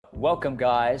Welcome,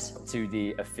 guys, to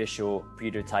the official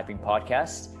prototyping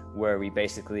podcast, where we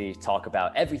basically talk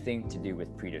about everything to do with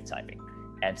prototyping.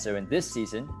 And so, in this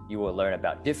season, you will learn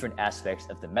about different aspects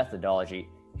of the methodology,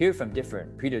 hear from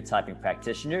different prototyping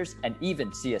practitioners, and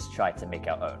even see us try to make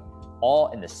our own, all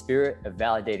in the spirit of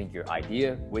validating your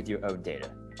idea with your own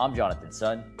data. I'm Jonathan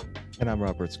Sun. And I'm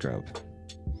Robert Scrobe.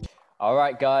 All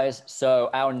right, guys. So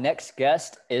our next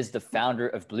guest is the founder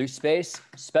of Bluespace,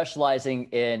 specializing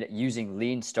in using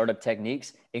lean startup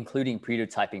techniques, including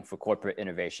prototyping for corporate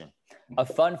innovation. A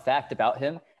fun fact about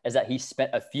him is that he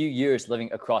spent a few years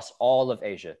living across all of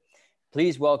Asia.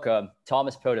 Please welcome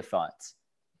Thomas Poedenphant.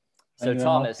 So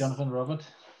Thomas, Jonathan, Robert.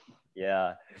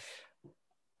 Yeah.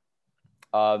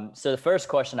 So the first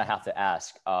question I have to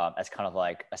ask, as kind of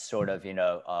like a sort of,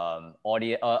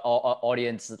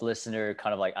 audience listener,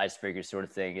 kind of like icebreaker sort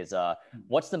of thing is,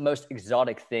 what's the most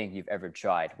exotic thing you've ever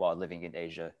tried while living in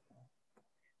Asia?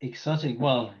 Exotic?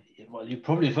 Well, you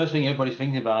probably, the first thing everybody's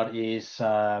thinking about is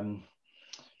all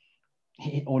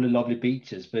the lovely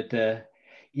beaches. But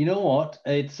you know what?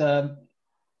 It's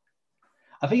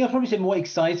I think I'd probably say more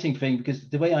exciting thing, because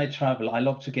the way I travel, I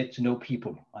love to get to know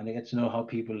people, and I get to know how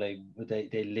people they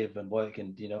live and work,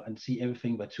 and and see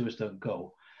everything where tourists don't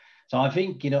go. So I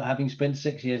think having spent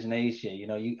 6 years in Asia,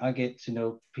 I get to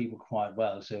know people quite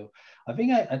well. So I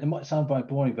think it might sound quite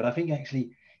boring, but I think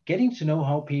actually getting to know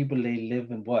how people they live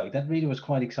and work, that really was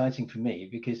quite exciting for me,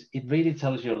 because it really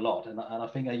tells you a lot. And I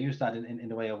think I use that in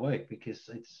the way I work, because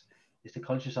it's the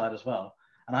culture side as well.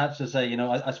 And I have to say,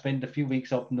 I spent a few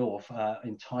weeks up north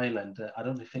in Thailand. I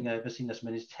don't think I've ever seen as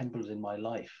many temples in my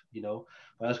life,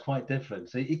 but it's quite different.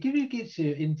 So it gets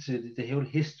you into the whole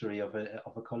history of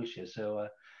a culture. So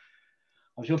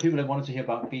I'm sure people have wanted to hear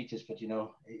about beaches, but,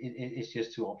 it's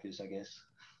just too obvious, I guess.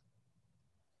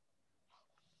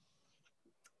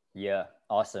 Yeah,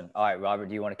 awesome. All right, Robert,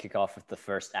 do you want to kick off with the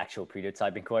first actual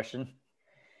prototyping question?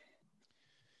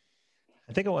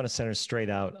 I think I want to center straight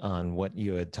out on what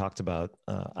you had talked about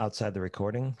outside the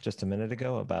recording just a minute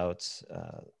ago about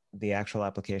the actual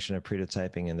application of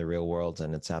prototyping in the real world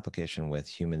and its application with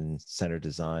human-centered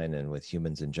design and with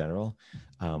humans in general.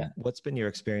 What's been your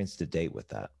experience to date with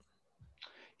that?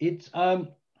 It's so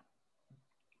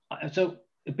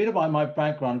a bit about my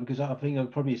background, because I think I'll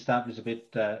probably establish a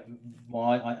bit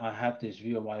why I have this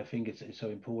view and why I think it's so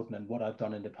important, and what I've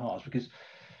done in the past, because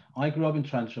I grew up in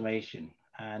transformation.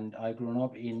 And I grew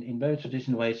up in very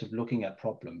traditional ways of looking at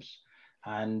problems.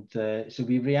 And so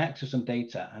we react to some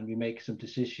data and we make some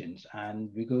decisions,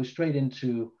 and we go straight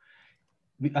into,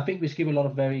 I think we skip a lot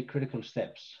of very critical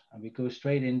steps, and we go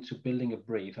straight into building a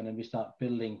brief, and then we start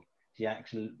building the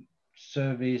actual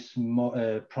service,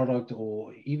 product,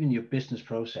 or even your business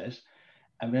process.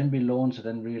 And when we launch it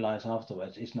and realize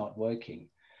afterwards it's not working.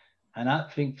 And I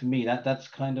think for me that's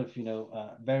kind of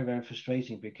very, very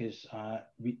frustrating, because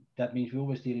that means we're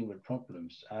always dealing with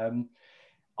problems.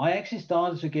 I actually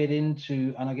started to get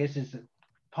into, and I guess it's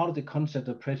part of the concept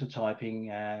of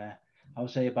prototyping, I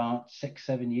would say about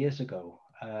 6-7 years ago,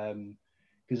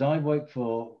 because I worked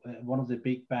for one of the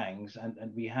big banks,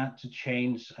 and we had to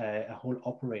change a whole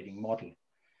operating model.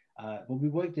 But we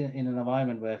worked in an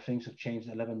environment where things have changed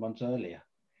 11 months earlier.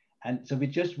 And so we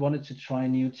just wanted to try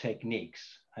new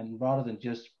techniques. And rather than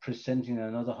just presenting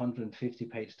another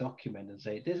 150-page document and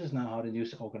say, this is now how the new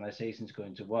organization is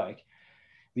going to work,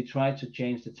 we tried to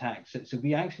change the tack. So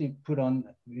we actually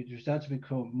we started to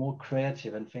become more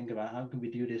creative and think about how can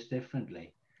we do this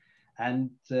differently.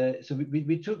 And so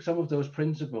we took some of those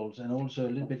principles, and also a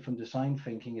little bit from design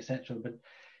thinking, etc. But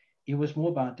it was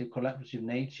more about the collaborative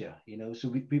nature, So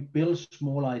we built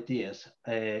small ideas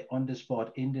on the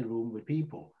spot in the room with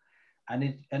people. And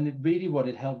it really, what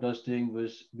it helped us doing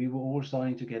was we were all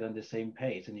starting to get on the same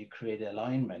page, and you create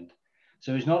alignment.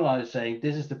 So it's not like saying,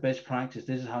 this is the best practice,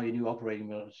 this is how your new operating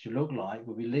model should look like,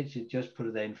 but we literally just put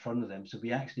it there in front of them. So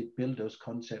we actually build those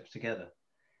concepts together.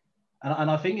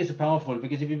 And I think it's powerful,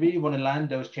 because if you really want to land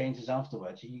those changes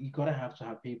afterwards, you've got to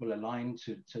have people aligned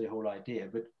to the whole idea.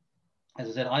 But as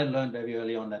I said, I learned very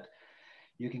early on that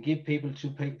you can give people 2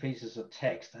 pieces of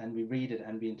text, and we read it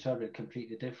and we interpret it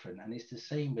completely different. And it's the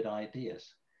same with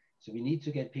ideas. So we need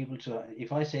to get people to,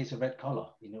 if I say it's a red color,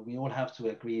 we all have to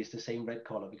agree it's the same red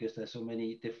color, because there's so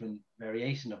many different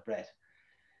variations of red.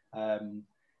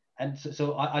 And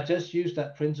so I just use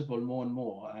that principle more and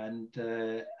more, and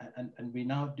we're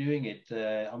now doing it.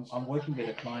 I'm working with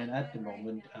a client at the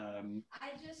moment.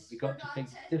 We got to think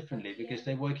differently, because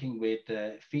they're working with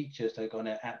features they're going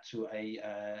to add to a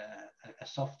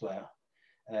software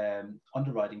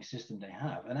underwriting system they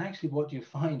have. And actually what you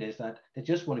find is that they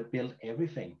just want to build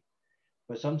everything.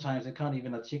 but sometimes they can't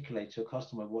even articulate to a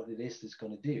customer what it is it's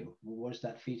going to do. What is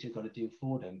that feature going to do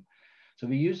for them? So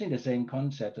we're using the same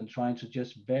concept and trying to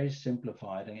just very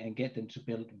simplify it and get them to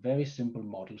build very simple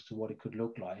models to what it could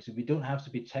look like. So we don't have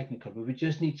to be technical, but we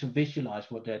just need to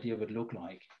visualize what the idea would look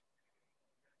like.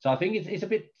 So I think it's a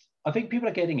bit, I think people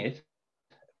are getting it,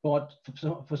 but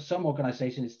for some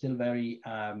organizations, it's still very,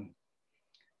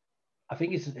 I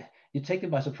think you take them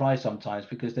by surprise sometimes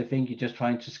because they think you're just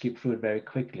trying to skip through it very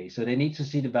quickly. So they need to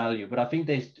see the value. But I think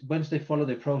once they follow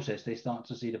the process, they start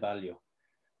to see the value.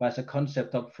 But as a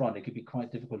concept up front, it could be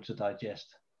quite difficult to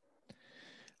digest.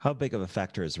 How big of a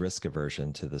factor is risk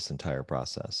aversion to this entire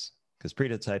process? Because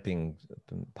prototyping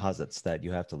posits that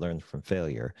you have to learn from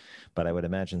failure, but I would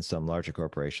imagine some larger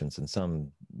corporations and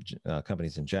some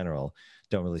companies in general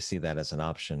don't really see that as an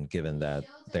option, given that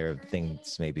their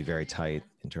things may be very tight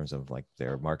in terms of like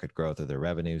their market growth or their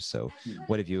revenue. So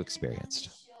what have you experienced?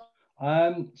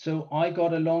 So I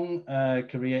got a long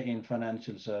career in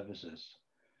financial services,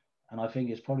 and I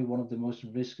think it's probably one of the most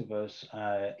risk-averse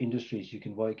industries you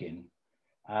can work in.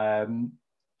 Um,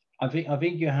 I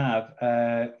think you have,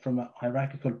 from a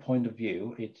hierarchical point of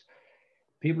view, it's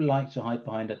people like to hide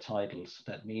behind their titles.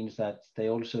 That means that they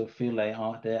also feel they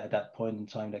are there at that point in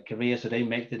time in their career, so they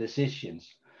make the decisions.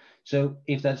 So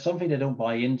if that's something they don't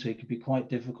buy into, it can be quite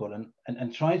difficult.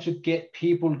 And trying to get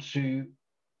people to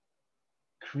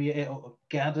create or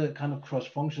gather kind of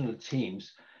cross-functional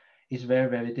teams is very,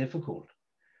 very difficult.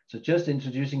 So just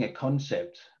introducing a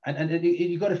concept, and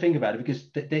you got to think about it because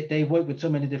they work with so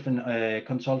many different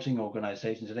consulting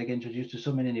organizations and they get introduced to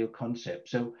so many new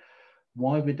concepts. So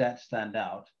why would that stand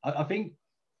out? I think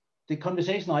the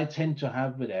conversation I tend to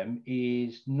have with them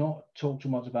is not talk too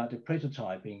much about the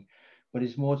prototyping, but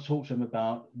it's more talk to them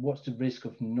about what's the risk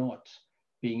of not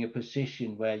being a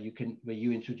position where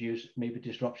you introduce maybe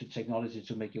disruptive technology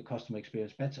to make your customer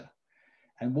experience better.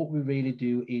 And what we really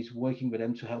do is working with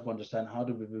them to help understand how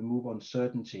do we remove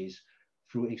uncertainties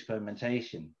through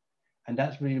experimentation. And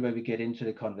that's really where we get into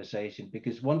the conversation,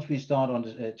 because once we start on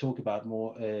talk about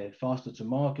more faster to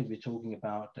market, we're talking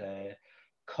about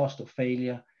cost of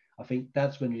failure. I think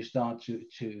that's when you start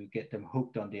to get them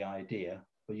hooked on the idea.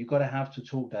 But you've got to have to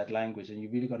talk that language, and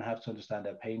you're really going to have to understand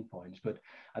their pain points. But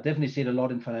I definitely see it a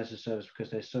lot in financial service because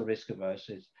they're so risk averse.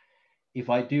 It's, if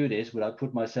I do this, will I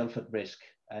put myself at risk?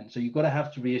 And so you've got to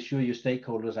have to reassure your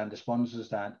stakeholders and the sponsors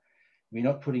that we're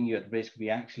not putting you at risk,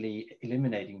 we're actually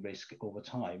eliminating risk over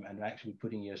time and actually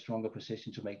putting you in a stronger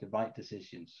position to make the right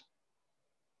decisions.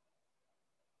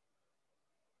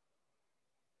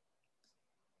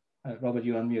 Robert,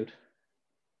 you unmute.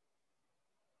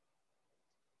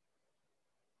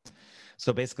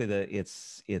 So basically,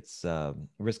 it's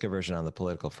risk aversion on the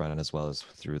political front as well as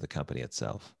through the company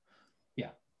itself. Yeah,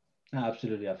 no,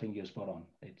 absolutely. I think you're spot on.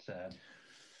 It's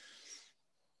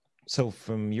so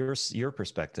from your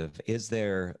perspective, is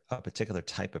there a particular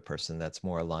type of person that's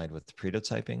more aligned with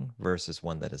prototyping versus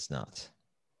one that is not?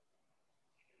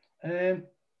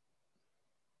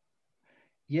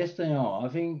 Yes, they are. I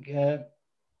think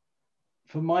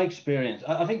from my experience,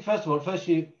 I think first of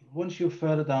all, once you're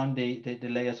further down the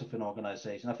layers of an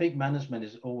organization, I think management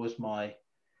is always my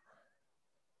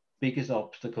biggest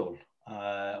obstacle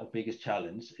or biggest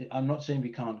challenge. I'm not saying we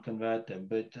can't convert them,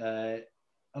 but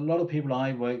a lot of people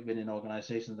I work with in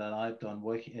organizations that I've done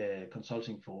work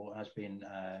consulting for has been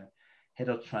head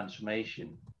of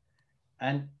transformation,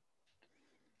 and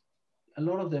a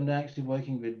lot of them they're actually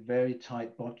working with very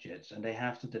tight budgets, and they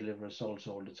have to deliver results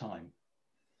all the time.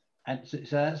 And so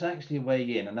that's actually a way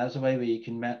in, and that's a way where you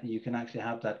can actually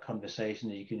have that conversation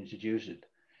and you can introduce it.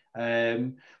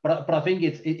 But I think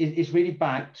it's really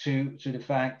back to the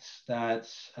fact that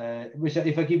which,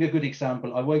 if I give you a good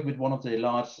example, I worked with one of the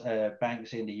large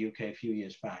banks in the UK a few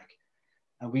years back,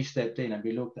 and we stepped in and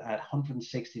we looked at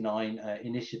 169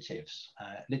 initiatives,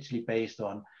 literally based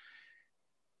on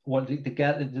what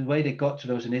the way they got to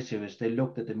those initiatives. They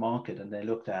looked at the market and they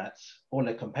looked at all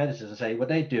their competitors and say what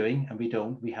they're doing and we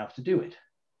don't, we have to do it.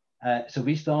 So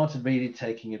we started really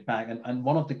taking it back. And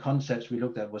one of the concepts we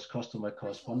looked at was customer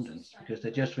correspondence, because they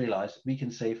just realized we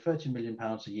can save £30 million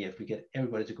a year if we get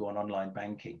everybody to go on online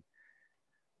banking.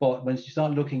 But when you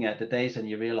start looking at the data and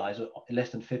you realize less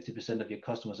than 50% of your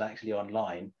customers are actually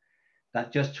online,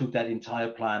 that just took that entire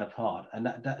plan apart. And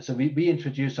so we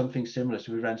introduced something similar.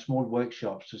 So we ran small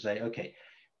workshops to say, okay,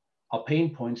 our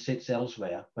pain point sits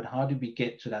elsewhere, but how do we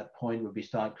get to that point where we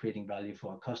start creating value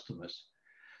for our customers?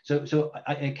 So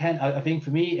I think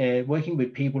for me, working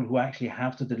with people who actually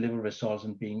have to deliver results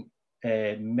and being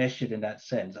measured in that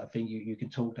sense, I think you can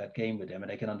talk that game with them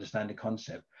and they can understand the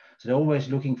concept. So they're always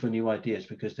looking for new ideas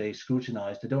because they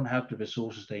scrutinize, they don't have the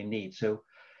resources they need. So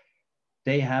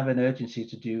they have an urgency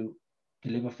to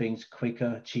deliver things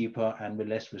quicker, cheaper, and with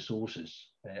less resources.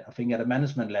 I think at a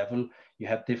management level, you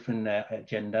have different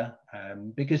agenda,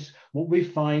 because what we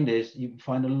find is you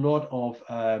find a lot of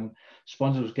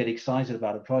sponsors get excited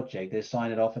about a project, they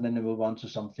sign it off, and then they move on to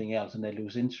something else, and they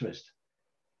lose interest.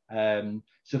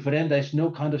 So for them, there's no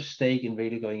kind of stake in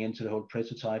really going into the whole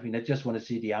prototyping. They just want to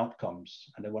see the outcomes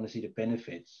and they want to see the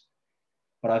benefits.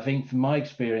 But I think from my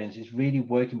experience, it's really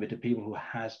working with the people who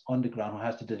has on the ground, who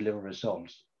has to deliver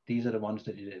results. These are the ones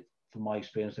that, from my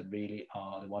experience, that really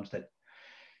are the ones that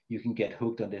you can get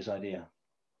hooked on this idea.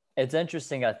 It's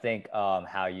interesting, I think,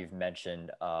 how you've mentioned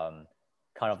kind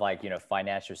of like,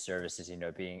 financial services,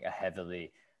 being a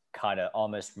heavily kind of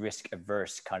almost risk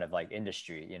averse kind of like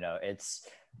industry. It's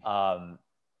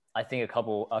I think a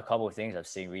couple of things I've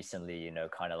seen recently,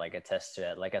 kind of like attest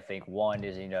to it. Like I think one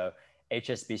is,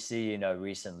 HSBC,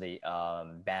 recently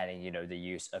banning, the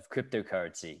use of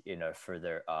cryptocurrency, for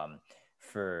their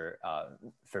for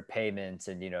payments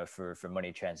and for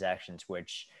money transactions,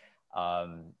 which I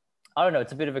don't know,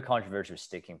 it's a bit of a controversial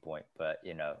sticking point, but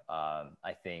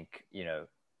I think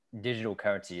digital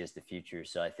currency is the future.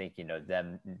 So I think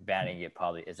them banning it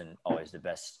probably isn't always the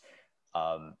best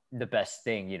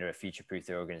thing to future-proof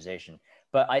their organization.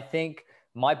 But I think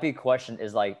my big question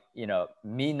is like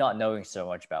me not knowing so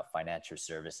much about financial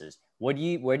services. Where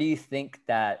do you think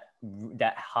that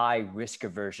high risk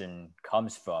aversion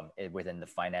comes from within the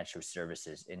financial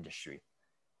services industry?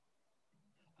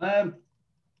 I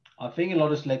think a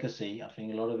lot is legacy. I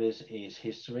think a lot of it is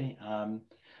history.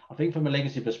 I think from a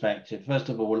legacy perspective, first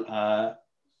of all,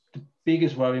 the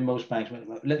biggest worry in most banks,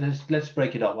 let's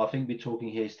break it up. I think we're talking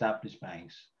here established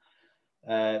banks.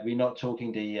 We're not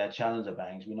talking the challenger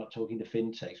banks. We're not talking the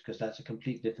fintechs, because that's a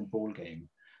completely different ball game.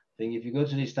 I think if you go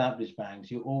to the established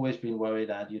banks, you've always been worried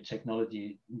that your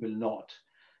technology will not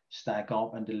stack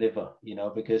up and deliver,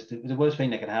 because the worst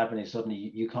thing that can happen is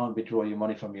suddenly you can't withdraw your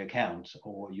money from your account,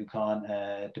 or you can't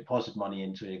deposit money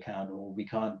into your account, or we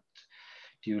can't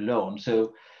do loans.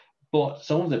 So, but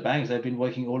some of the banks, they've been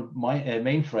working all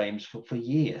mainframes for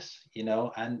years,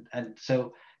 and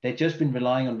so they've just been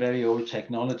relying on very old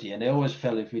technology, and they always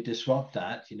felt if we disrupt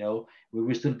that, we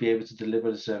will still be able to deliver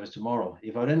the service tomorrow.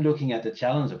 If I'm then looking at the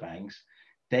challenger banks,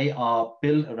 they are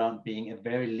built around being a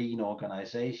very lean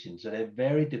organization. So they're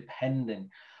very dependent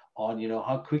on,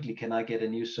 how quickly can I get a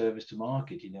new service to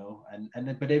market,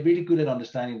 but they're really good at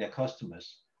understanding their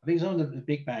customers. I think some of the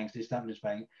big banks, the established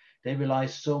bank, they rely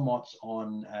so much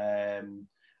on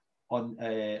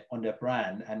their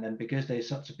brand. And then because they're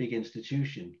such a big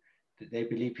institution, that they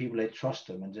believe people, they trust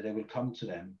them and that they will come to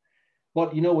them.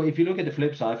 But if you look at the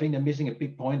flip side, I think they're missing a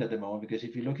big point at the moment, because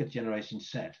if you look at Generation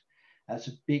Z, that's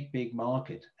a big, big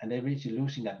market, and they're really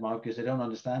losing that market because they don't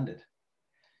understand it.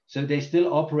 So they're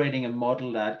still operating a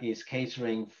model that is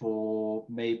catering for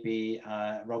maybe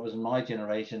Robert's and my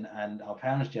generation and our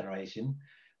parents' generation.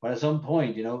 But at some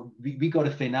point, we got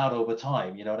to thin out over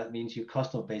time. That means your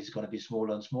customer base is going to be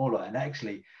smaller and smaller. And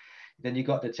actually, then you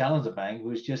got the challenger bank,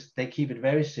 who's just, they keep it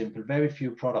very simple, very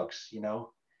few products,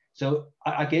 So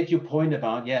I get your point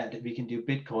about, that we can do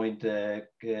Bitcoin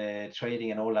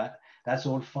trading and all that. That's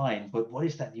all fine. But what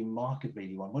is that your market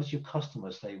really want? What is your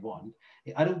customers they want?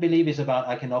 I don't believe it's about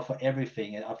I can offer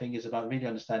everything. I think it's about really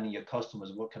understanding your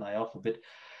customers. What can I offer? But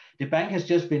the bank has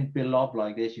just been built up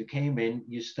like this. You came in,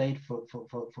 you stayed for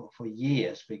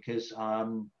years, because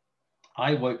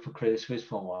I worked for Credit Suisse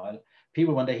for a while.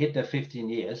 People, when they hit their 15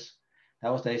 years,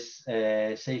 that was their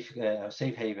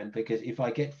safe haven, because if I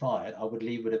get fired, I would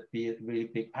leave with a really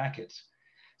big package.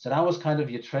 So that was kind of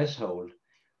your threshold.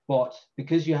 But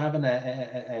because you have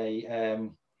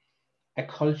a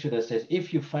culture that says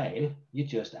if you fail, you're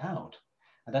just out.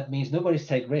 And that means nobody's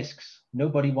take risks.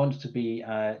 Nobody wants to be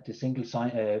the single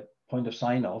point of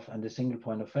sign off and the single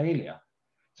point of failure.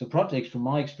 So projects, from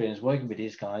my experience working with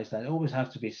these guys, that always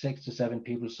have to be 6 to 7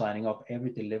 people signing off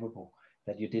every deliverable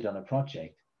that you did on a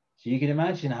project. So you can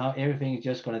imagine how everything is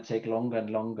just going to take longer and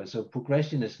longer. So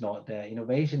progression is not there.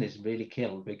 Innovation is really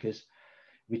killed, because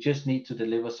we just need to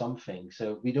deliver something.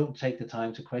 So we don't take the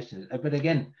time to question it. But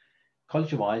again,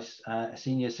 culture-wise,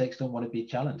 senior execs don't want to be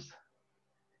challenged.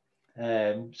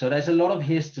 So there's a lot of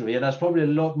history, and there's probably a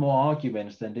lot more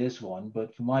arguments than this one.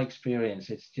 But from my experience,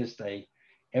 it's just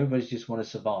everybody's just want to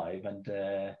survive. And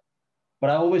but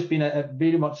I've always been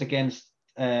really much against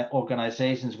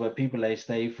organizations where people, they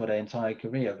stay for their entire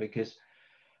career, because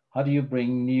how do you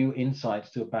bring new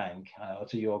insights to a bank or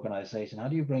to your organization? How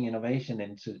do you bring innovation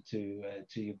into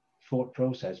your thought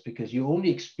process? Because you only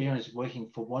experience working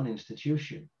for one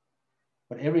institution.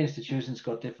 But every institution's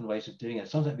got different ways of doing it.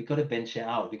 Sometimes we've got to venture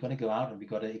out. We've got to go out and we've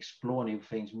got to explore new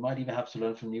things. We might even have to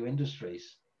learn from new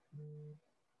industries.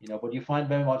 But you find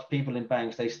very much people in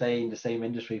banks, they stay in the same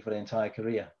industry for their entire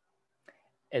career.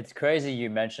 It's crazy you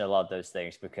mention a lot of those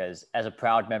things, because as a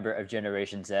proud member of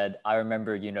Generation Z, I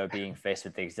remember, being faced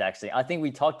with the exact same. I think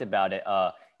we talked about it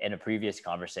in a previous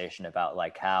conversation about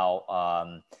like how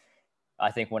I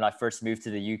think when I first moved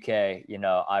to the UK,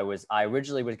 I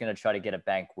originally was going to try to get a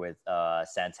bank with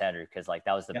Santander, because like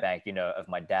that was the bank, of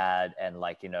my dad, and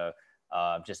like,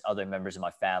 just other members of my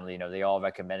family, they all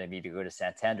recommended me to go to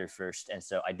Santander first. And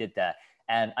so I did that.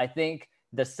 And I think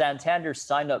the Santander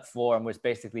sign up form was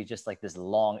basically just like this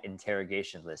long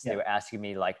interrogation list. They were asking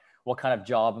me like, what kind of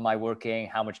job am I working?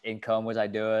 How much income was I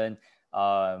doing?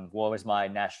 What was my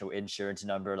national insurance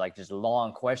number? Like just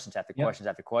long questions after questions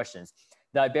after questions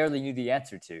that I barely knew the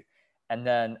answer to. And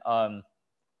then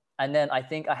I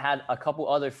think I had a couple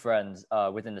other friends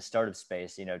within the startup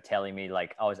space, telling me,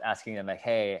 like, I was asking them like,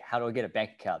 hey, how do I get a bank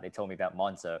account? They told me about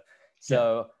Monzo.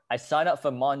 So I signed up for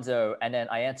Monzo, and then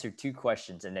I answered 2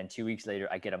 questions, and then 2 weeks later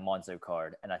I get a Monzo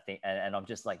card, and I think, and I'm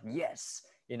just like, yes,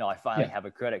 I finally have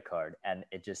a credit card. And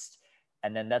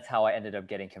and then that's how I ended up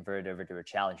getting converted over to a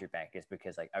challenger bank, is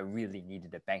because like I really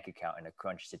needed a bank account in a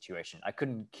crunch situation. I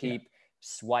couldn't keep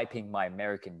swiping my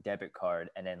American debit card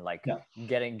and then like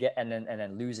and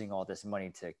then losing all this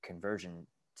money to conversion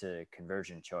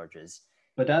charges.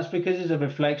 But that's because it's a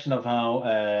reflection of how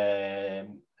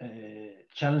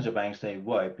challenger banks, they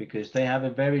work, because they have a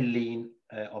very lean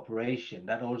operation.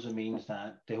 That also means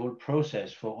that the whole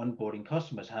process for onboarding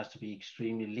customers has to be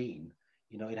extremely lean.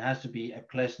 It has to be a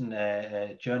pleasant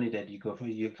journey that you go through.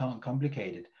 You can't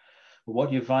complicate it. But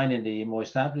what you find in the more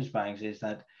established banks is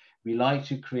that we like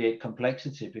to create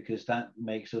complexity, because that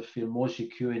makes us feel more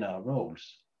secure in our roles.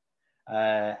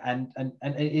 And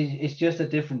it's just a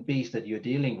different beast that you're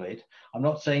dealing with. I'm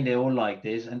not saying they're all like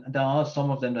this, and there are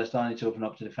some of them that are starting to open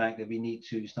up to the fact that we need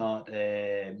to start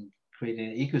creating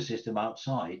an ecosystem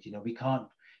outside.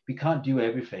 We can't do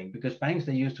everything, because banks,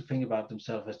 they used to think about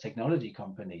themselves as technology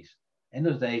companies. End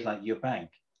of the day, it's like your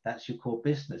bank, that's your core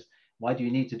business. Why do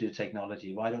you need to do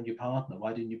technology? Why don't you partner?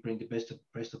 Why don't you bring the best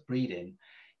of breed in?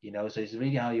 So it's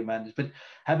really how you manage. But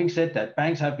having said that,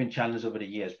 banks have been challenged over the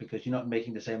years, because you're not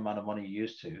making the same amount of money you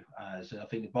used to. So I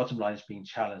think the bottom line is being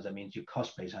challenged. That means your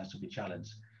cost base has to be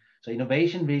challenged. So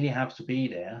innovation really has to be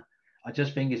there. I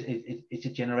just think it's a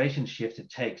generation shift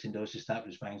it takes in those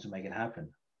established banks to make it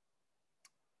happen.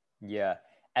 Yeah.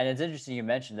 And it's interesting you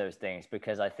mentioned those things,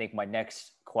 because I think my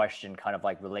next question kind of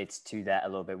like relates to that a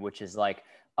little bit, which is like,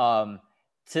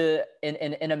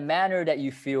 in a manner that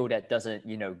you feel that doesn't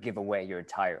give away your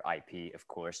entire IP, of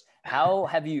course. How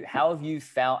have you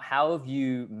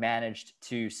managed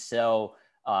to sell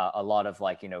a lot of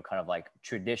like kind of like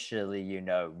traditionally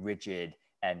rigid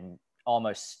and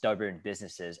almost stubborn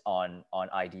businesses on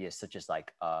ideas such as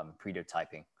like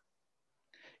prototyping?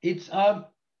 It's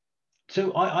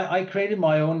so I created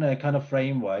my own kind of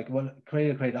framework. Well,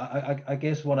 I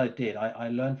guess what I did, I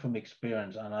learned from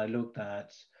experience, and I looked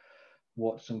at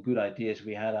what some good ideas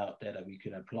we had out there that we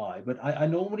could apply. But I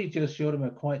normally just show them a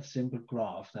quite simple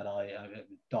graph that I've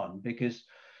done, because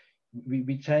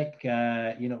we take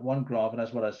one graph, and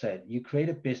that's what I said. You create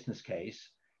a business case,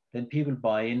 then people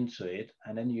buy into it,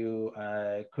 and then you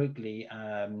quickly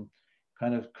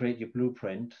kind of create your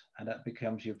blueprint, and that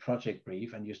becomes your project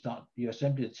brief, and you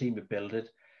assemble the team, you build it,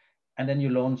 and then you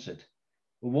launch it.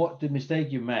 What the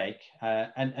mistake you make,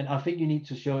 and I think you need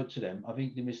to show it to them. I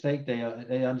think the mistake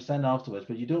they understand afterwards,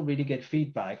 but you don't really get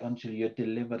feedback until you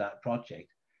deliver that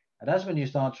project. And that's when you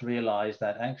start to realize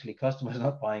that actually customers are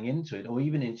not buying into it, or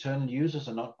even internal users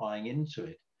are not buying into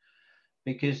it,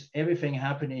 because everything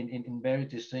happened in very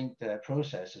distinct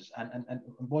processes. And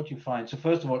what you find, so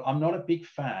first of all, I'm not a big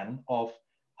fan of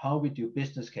how we do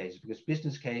business cases, because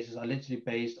business cases are literally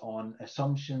based on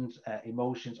assumptions,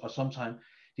 emotions, or sometimes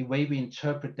the way we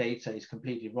interpret data is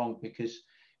completely wrong, because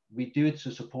we do it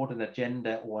to support an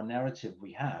agenda or a narrative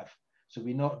we have. So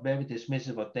we're not very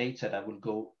dismissive of data that will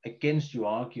go against your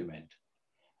argument.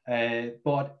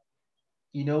 But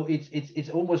it's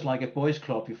almost like a boys'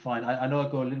 club. You find, I know I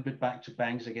go a little bit back to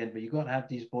banks again, but you got to have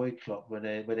these boy club where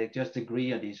they just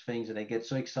agree on these things, and they get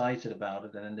so excited about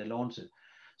it, and then they launch it.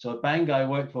 So a bank I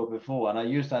worked for before, and I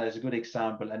use that as a good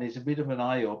example, and it's a bit of an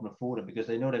eye opener for them, because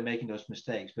they know they're making those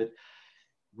mistakes. But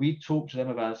we talk to them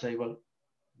about and say, well,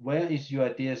 where is your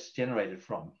ideas generated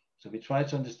from? So we try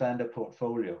to understand their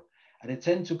portfolio, and they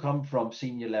tend to come from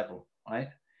senior level, right?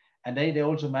 And they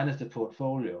also manage the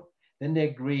portfolio. Then they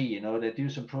agree, they do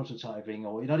some prototyping,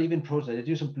 or not even prototype, they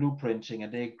do some blueprinting,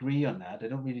 and they agree on that. They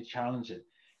don't really challenge it.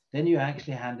 Then you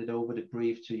actually handed over the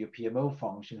brief to your PMO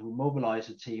function, who mobilize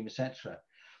a team, etc.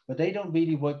 But they don't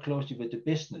really work closely with the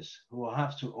business, who will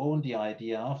have to own the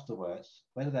idea afterwards,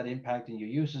 whether that impacting your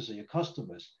users or your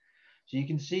customers. So you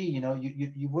can see,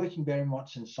 you're working very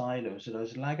much in silos. So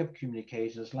there's a lack of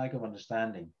communication, there's lack of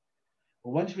understanding.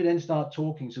 But once we then start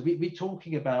talking, so we're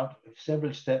talking about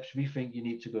several steps we think you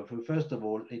need to go through. First of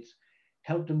all, it's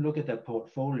help them look at their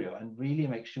portfolio and really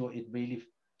make sure it really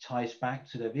ties back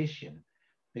to their vision,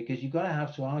 because you're going to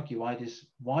have to argue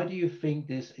why do you think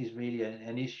this is really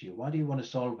an issue? Why do you want to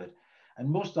solve it? And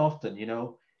most often,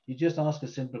 you just ask a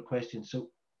simple question. So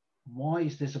why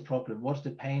is this a problem? What's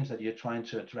the pains that you're trying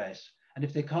to address? And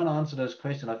if they can't answer those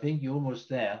questions, I think you're almost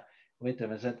there with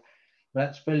them and said, well,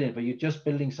 that's brilliant, but you're just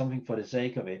building something for the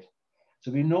sake of it.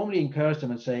 So we normally encourage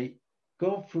them and say,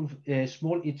 go through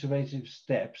small iterative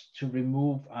steps to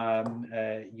remove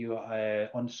your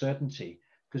uncertainty.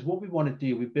 Because what we want to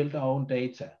do, we build our own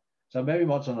data. So I'm very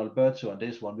much on Alberto on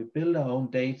this one. We build our own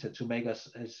data to make us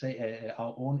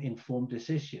our own informed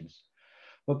decisions.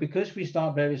 But because we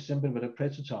start very simple with a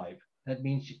prototype, that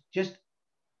means just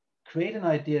create an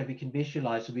idea we can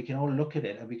visualize, so we can all look at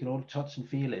it and we can all touch and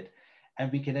feel it,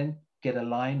 and we can then get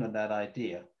aligned on that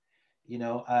idea,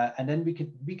 and then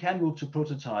we can move to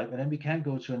prototype, and then we can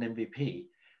go to an MVP.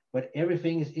 But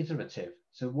everything is iterative.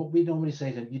 So what we normally say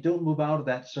is that you don't move out of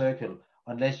that circle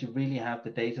unless you really have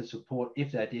the data support,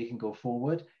 if the idea can go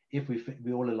forward, if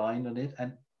we all aligned on it,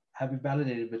 and have it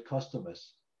validated with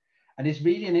customers. And it's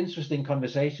really an interesting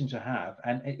conversation to have.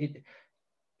 And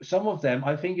some of them,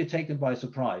 I think you take them by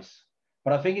surprise.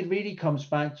 But I think it really comes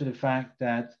back to the fact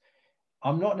that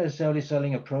I'm not necessarily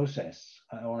selling a process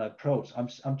or an approach.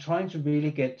 I'm trying to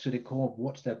really get to the core of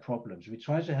what's their problems. We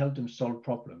try to help them solve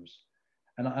problems.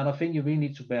 And I think you really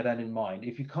need to bear that in mind.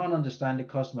 If you can't understand the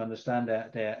customer, understand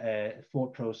their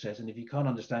thought process, and if you can't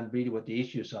understand really what the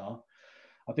issues are,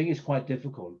 I think it's quite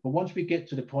difficult. But once we get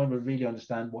to the point where we really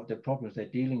understand what the problems they're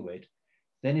dealing with,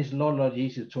 then it's a lot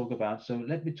easier to talk about. So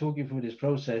let me talk you through this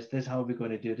process. This is how we're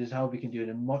going to do it. This is how we can do it in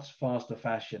a much faster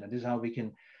fashion. And this is how we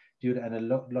can do it at a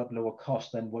lot lower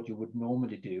cost than what you would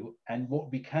normally do. And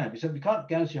what we can. So we can't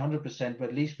guarantee 100%, but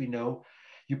at least we know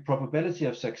your probability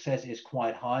of success is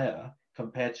quite higher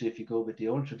compared to if you go with the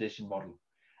old tradition model.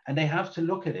 And they have to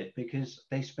look at it because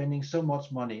they're spending so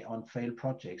much money on failed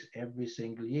projects every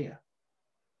single year.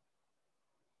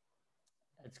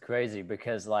 It's crazy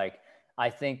because I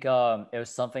think it was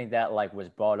something that was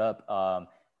brought up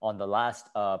on the last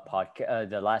podcast,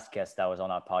 the last guest that was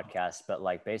on our podcast. But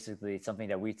basically something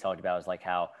that we talked about is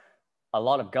how a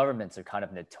lot of governments are kind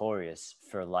of notorious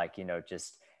for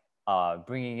just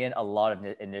bringing in a lot of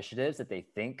initiatives that they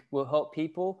think will help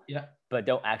people, yeah, but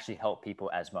don't actually help people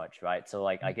as much, right? So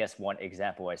I guess one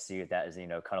example I see of that is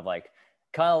kind of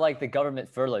like the government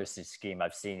furlough scheme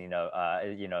I've seen,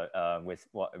 with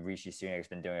what Rishi Sunak has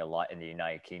been doing a lot in the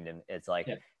United Kingdom. It's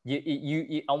yeah.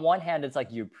 you on one hand, it's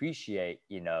you appreciate,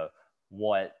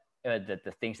 what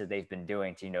the things that they've been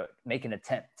doing to, make an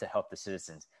attempt to help the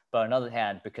citizens. But on the other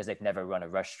hand, because they've never run a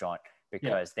restaurant,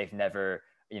 because they've never,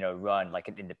 run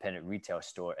an independent retail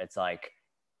store, it's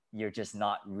you're just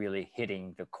not really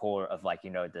hitting the core of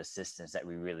the assistance that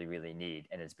we really, really need.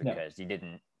 And it's because you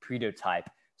didn't prototype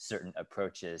certain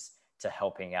approaches to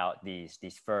helping out these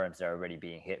firms that are already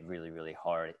being hit really, really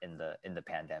hard in the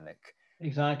pandemic.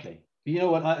 Exactly. You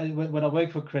know what? When I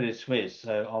worked for Credit Suisse,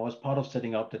 I was part of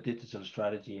setting up the digital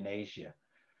strategy in Asia.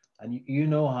 And you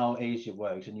know how Asia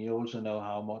works, and you also know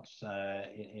how much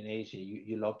in Asia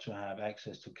you love to have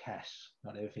access to cash.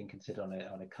 Not everything can sit on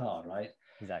a card, right?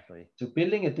 Exactly. So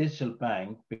building a digital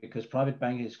bank, because private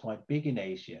banking is quite big in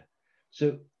Asia.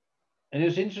 So, and it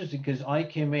was interesting because I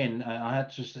came in, I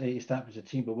had to establish a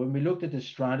team, but when we looked at the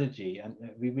strategy, and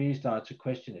we really started to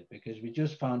question it, because we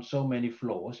just found so many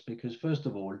flaws. Because first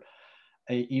of all,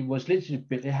 it was literally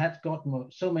built, it had got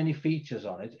so many features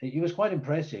on it. It was quite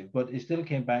impressive, but it still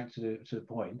came back to the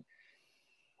point.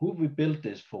 Who we built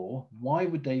this for? Why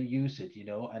would they use it?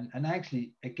 And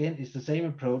actually, again, it's the same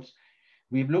approach.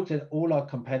 We've looked at all our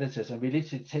competitors, and we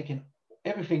literally taken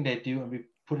everything they do and we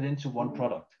put it into one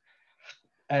product.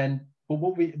 But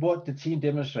what the team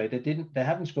demonstrated, they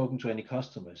haven't spoken to any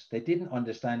customers. They didn't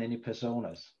understand any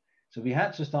personas. So we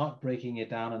had to start breaking it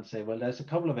down and say, well, there's a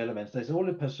couple of elements. There's all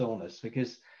the personas,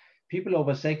 because people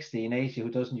over 60 in Asia who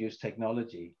doesn't use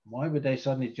technology, why would they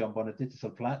suddenly jump on a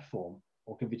digital platform?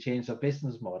 Or can we change our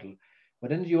business model? But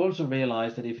then you also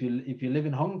realize that if you live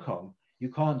in Hong Kong, you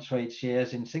can't trade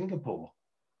shares in Singapore.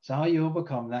 So how you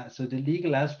overcome that? So the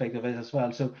legal aspect of it as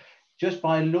well. So just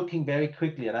by looking very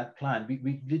quickly at that plan,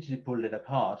 we literally pulled it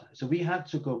apart. So we had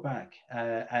to go back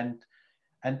and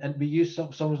And we used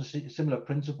some of the similar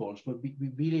principles, but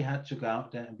we really had to go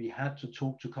out there and we had to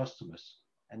talk to customers.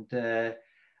 And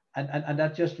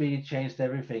that just really changed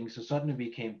everything. So suddenly we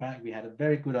came back, we had a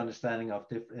very good understanding of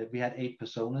we had 8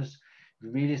 personas. We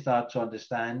really started to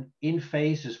understand in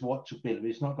phases what to build.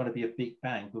 It's not going to be a big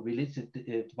bang, but we literally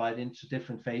divide into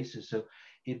different phases. So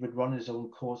it would run its own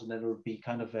course, and then it would be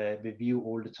kind of a review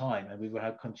all the time, and we would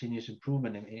have continuous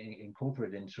improvement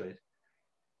incorporated into it.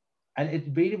 And it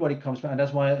really what it comes back, and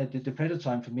that's why the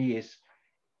prototype for me is,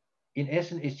 in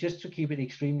essence, it's just to keep it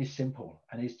extremely simple,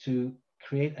 and it's to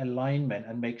create alignment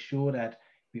and make sure that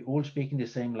we all speaking the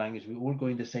same language, we all go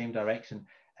in the same direction,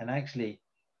 and actually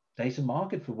there's a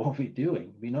market for what we're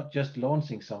doing. We're not just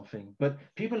launching something, but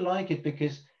people like it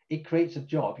because it creates a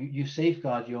job. You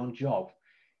safeguard your own job,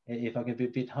 if I can be a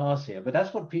bit harsh here, but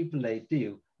that's what people they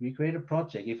do. We create a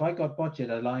project. If I got budget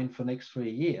aligned for next 3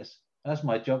 years, that's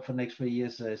my job for next 3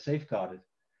 years, safeguarded.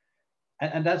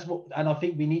 And that's what, and I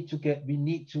think we need to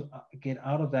get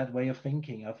out of that way of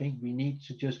thinking. I think we need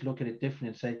to just look at it differently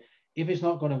and say, if it's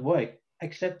not going to work,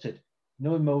 accept it.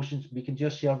 No emotions. We can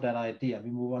just shelve that idea.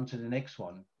 We move on to the next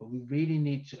one. But we really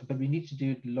need to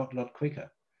do it a lot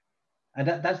quicker. And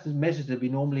that's the message that we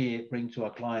normally bring to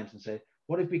our clients and say,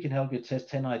 what if we can help you test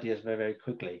 10 ideas very, very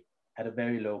quickly at a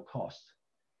very low cost?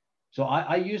 So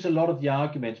I use a lot of the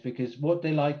arguments, because what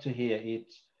they like to hear is,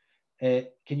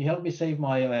 can you help me save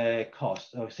my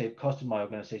cost, or save cost in my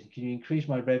organization? Can you increase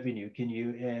my revenue? Can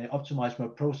you optimize my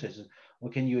processes? Or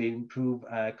can you improve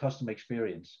customer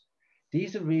experience?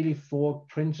 These are really 4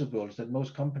 principles that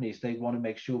most companies, they want to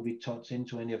make sure we touch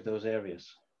into any of those areas.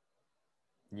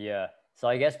 Yeah. So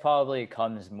I guess probably it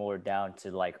comes more down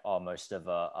to like almost of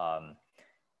a,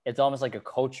 it's almost like a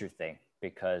culture thing,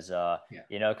 because,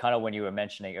 you know, kind of when you were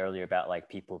mentioning earlier about like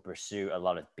people pursue a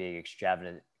lot of big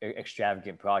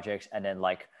extravagant projects and then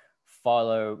like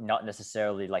follow not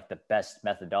necessarily like the best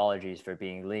methodologies for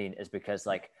being lean, is because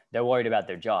like they're worried about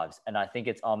their jobs. And I think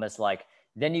it's almost like,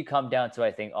 then you come down to,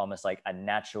 I think, almost like a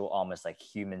natural, almost like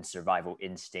human survival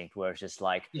instinct, where it's just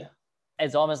like,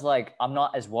 it's almost like I'm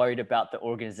not as worried about the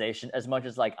organization as much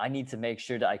as like I need to make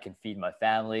sure that I can feed my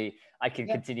family. I can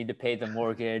continue to pay the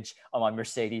mortgage on my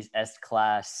Mercedes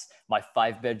S-Class, my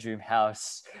 5-bedroom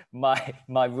house, my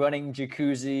running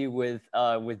jacuzzi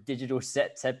with digital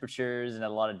set temperatures and a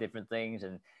lot of different things.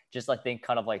 And just I think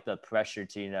kind of like the pressure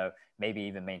to, you know, maybe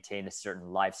even maintain a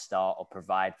certain lifestyle or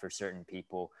provide for certain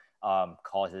people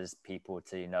causes people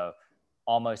to, you know,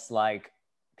 almost like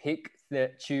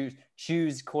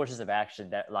choose courses of action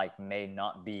that like may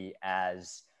not be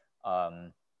as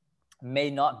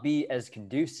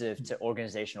conducive to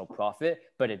organizational profit,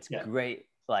 but it's great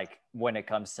like when it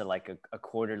comes to like a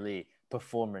quarterly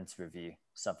performance review,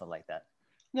 something like that.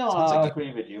 No, I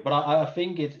agree with you, but I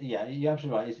think you're absolutely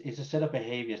right. It's a set of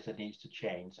behaviors that needs to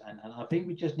change, and I think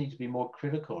we just need to be more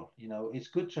critical. You know, it's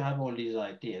good to have all these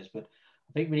ideas, but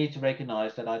I think we need to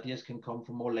recognize that ideas can come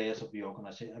from all layers of the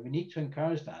organization, and we need to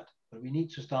encourage that. But we need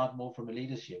to start more from a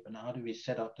leadership, and how do we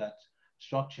set up that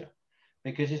structure?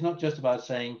 Because it's not just about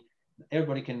saying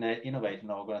everybody can innovate in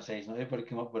an organization, or everybody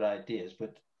come up with ideas,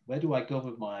 but where do I go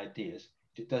with my ideas?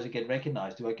 Does it get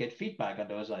recognized? Do I get feedback on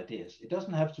those ideas? It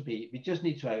doesn't have to be, we just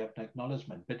need to have an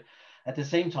acknowledgement. But at the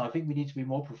same time, I think we need to be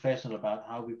more professional about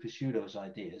how we pursue those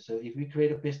ideas. So if we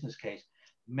create a business case,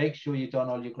 make sure you've done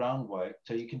all your groundwork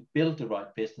so you can build the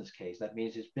right business case. That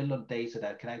means it's built on data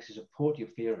that can actually support your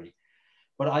theory.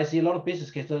 But I see a lot of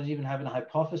business cases don't even have a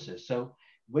hypothesis. So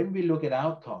when we look at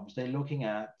outcomes, they're looking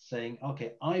at saying,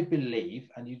 okay, I believe,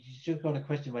 and you just got a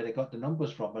question where they got the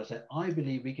numbers from, but I said, I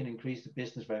believe we can increase the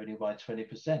business revenue by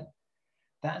 20%.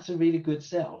 That's a really good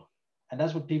sell. And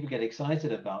that's what people get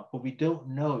excited about, but we don't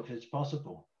know if it's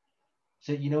possible.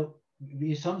 So, you know,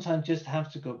 we sometimes just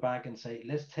have to go back and say,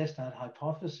 let's test that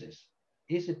hypothesis.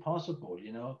 Is it possible,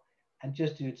 you know, and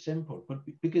just do it simple. But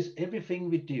because everything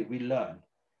we do, we learn.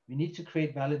 We need to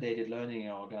create validated learning in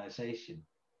our organization.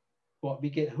 But we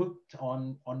get hooked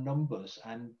on numbers,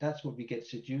 and that's what we get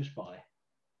seduced by.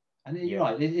 And you're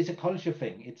right, it's a culture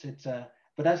thing.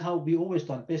 But that's how we always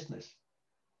done business.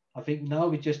 I think now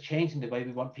we're just changing the way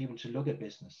we want people to look at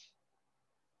business.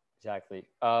 Exactly.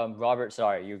 Robert,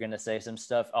 sorry, you're going to say some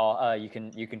stuff. You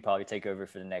can probably take over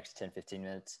for the next 10, 15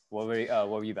 minutes. What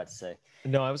were you about to say?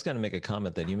 No, I was going to make a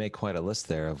comment that you make quite a list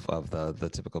there of the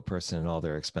typical person and all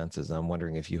their expenses. I'm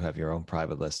wondering if you have your own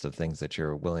private list of things that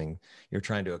you're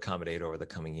trying to accommodate over the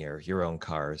coming year, your own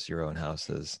cars, your own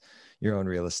houses, your own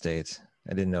real estate.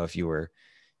 I didn't know if you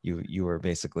were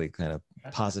basically kind of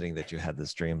positing that you had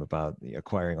this dream about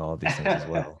acquiring all of these things as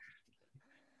well.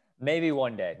 Maybe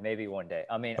one day.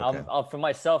 I mean, okay. For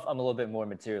myself, I'm a little bit more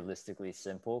materialistically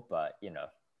simple, but you know.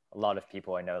 A lot of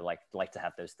people I know like to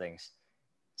have those things.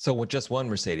 So with just one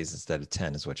Mercedes instead of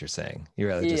 10 is what you're saying. You'd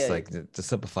rather just Yeah, like to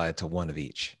simplify it to one of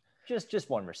each. just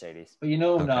one Mercedes. But you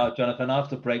know Okay. now, Jonathan,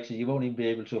 after Brexit, you won't even be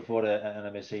able to afford a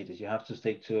Mercedes. You have to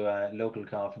stick to a local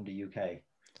car from the UK.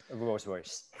 A Rolls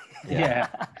Royce. Yeah.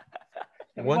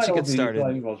 Yeah, we Once might you all get be started,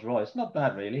 driving Rolls Royce. Not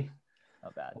bad, really.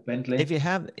 Not bad. Or Bentley. if you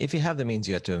have the means,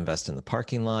 you have to invest in the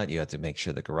parking lot. You have to make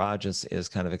sure the garage is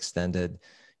kind of extended.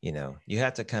 You know, you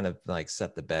have to kind of like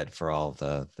set the bed for all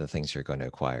the things you're going to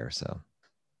acquire. So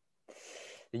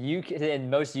The UK, in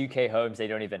most UK homes, they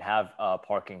don't even have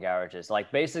parking garages.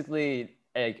 Like basically,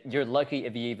 you're lucky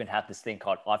if you even have this thing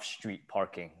called off-street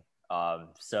parking.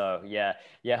 So yeah,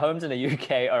 homes in the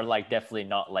UK are like definitely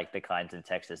not like the kinds in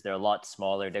Texas. They're a lot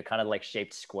smaller. They're kind of like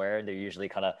shaped square. They're usually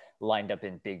kind of lined up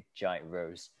in big giant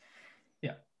rows.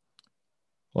 Yeah.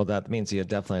 well, that means you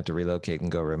definitely have to relocate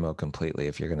and go remote completely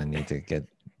if you're going to need to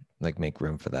make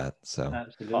room for that. So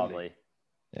Absolutely. Probably.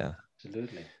 yeah.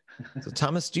 Absolutely. So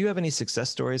Thomas, do you have any success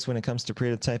stories when it comes to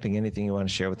prototyping? Anything you want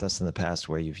to share with us in the past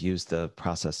where you've used the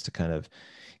process to kind of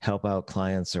help out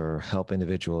clients or help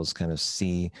individuals kind of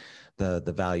see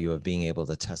the value of being able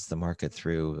to test the market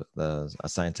through a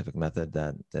scientific method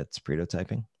that's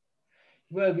prototyping?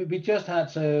 Well, we just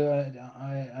had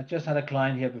I just had a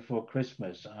client here before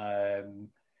Christmas.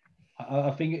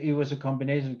 I think it was a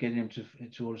combination of getting him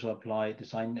to also apply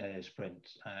design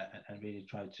sprints and really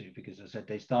try to, because as I said,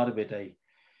 they started with a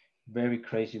very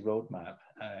crazy roadmap.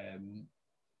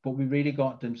 But we really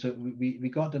got them, so we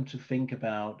got them to think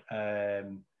about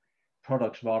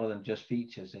products rather than just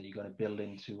features that you're going to build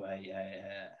into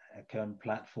a current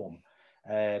platform.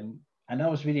 And that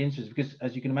was really interesting because,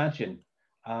 as you can imagine,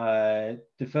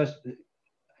 the first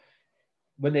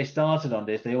when they started on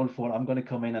this, they all thought, I'm going to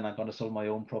come in and I'm going to solve my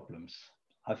own problems.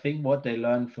 I think what they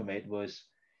learned from it was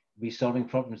we solving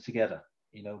problems together,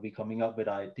 we coming up with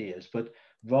ideas. But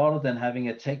rather than having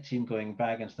a tech team going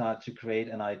back and start to create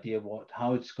an idea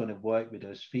how it's going to work with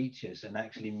those features and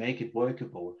actually make it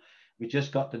workable, we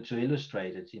just got them to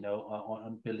illustrate it,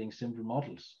 on building simple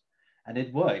models. And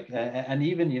it worked. And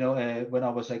even, when I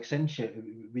was Accenture,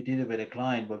 we did it with a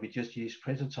client where we just used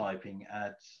prototyping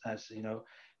as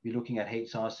we're looking at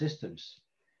HR systems.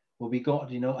 Well, we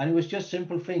got, and it was just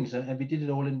simple things. And we did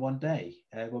it all in one day,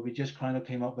 where we just kind of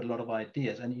came up with a lot of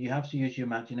ideas. And you have to use your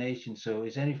imagination. So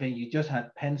is anything, you just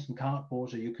had pens and cardboard,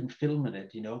 so you can film in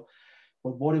it,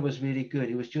 But what it was really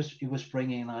good, it was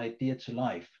bringing an idea to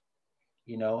life,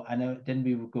 and then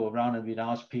we would go around and we'd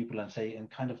ask people and say, and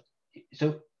kind of,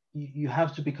 so you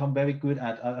have to become very good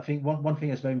at, I think one thing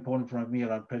that's very important for me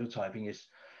around prototyping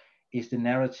is the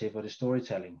narrative or the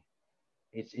storytelling.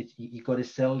 It's you got to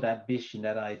sell that vision,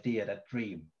 that idea, that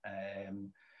dream.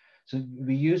 So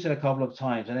we use it a couple of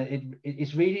times, and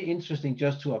it's really interesting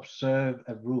just to observe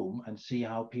a room and see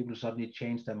how people suddenly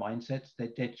change their mindsets.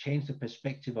 They change the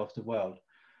perspective of the world.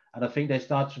 And I think they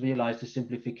start to realize the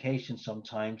simplification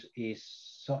sometimes is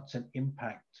such an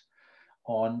impact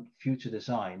on future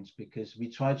designs, because we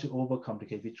try to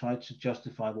overcomplicate, we try to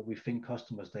justify what we think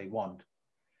customers they want.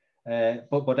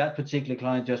 But that particular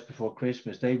client just before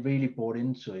Christmas, they really bought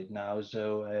into it now.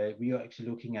 So we are actually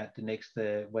looking at the next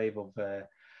wave of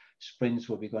sprints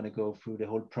where we're going to go through the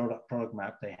whole product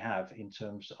map they have in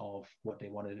terms of what they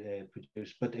want to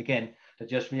produce. But again, they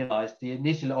just realized the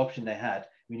initial option they had,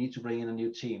 we need to bring in a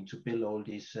new team to build all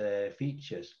these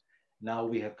features. Now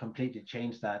we have completely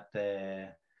changed that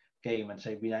game and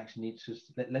say we actually need to,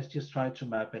 let's just try to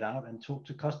map it out and talk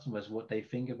to customers what they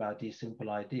think about these simple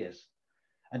ideas.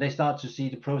 And they start to see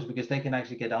the pros because they can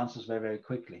actually get answers very, very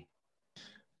quickly.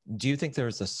 Do you think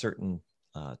there's a certain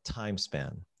time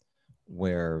span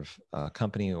where a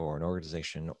company or an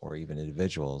organization or even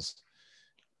individuals,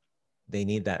 they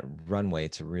need that runway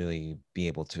to really be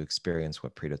able to experience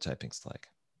what prototyping's like?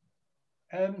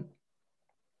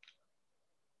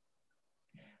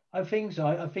 I think so.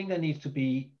 I think there needs to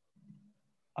be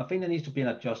an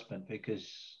adjustment,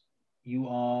 because you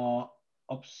are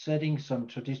upsetting some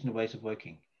traditional ways of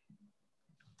working.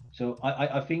 So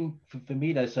I think for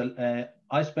me,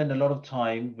 I spend a lot of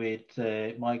time with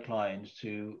my clients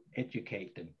to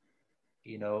educate them,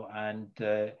 and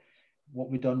what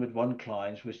we've done with one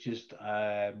client was just,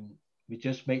 we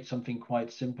just made something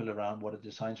quite simple around what a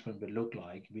design sprint would look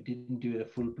like. We didn't do a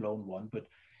full blown one, but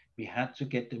we had to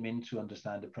get them in to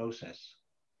understand the process.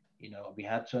 We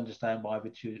had to understand why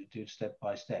we do step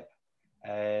by step.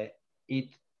 I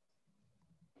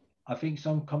think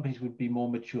some companies would be more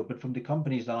mature, but from the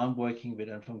companies that I'm working with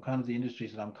and from kind of the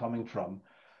industries that I'm coming from,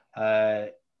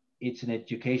 it's an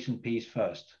education piece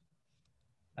first.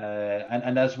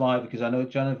 And that's why, because I know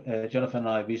Jonathan and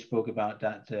I, we spoke about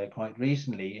that quite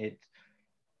recently.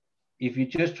 if you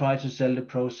just try to sell the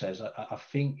process, I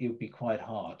think it would be quite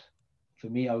hard. For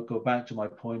me, I would go back to my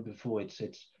point before. It's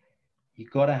you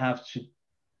got to have to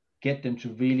get them to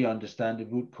really understand the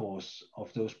root cause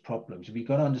of those problems. We've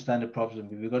got to understand the problem.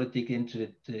 We've got to dig into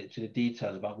the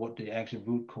details about what the actual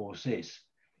root cause is.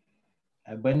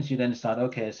 And once you then start,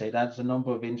 okay, say that's a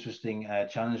number of interesting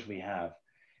challenges we have.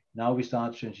 Now we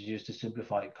start to introduce the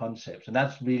simplified concepts. And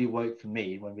that's really worked for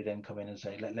me when we then come in and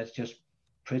say, let's just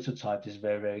prototype this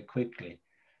very, very quickly.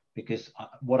 Because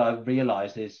what I've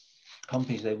realized is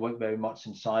companies, they work very much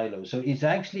in silos. So it's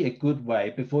actually a good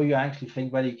way, before you actually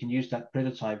think whether you can use that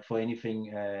prototype for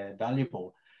anything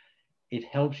valuable, it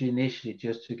helps you initially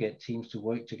just to get teams to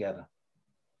work together.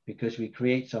 Because we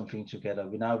create something together,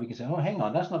 we can say, oh, hang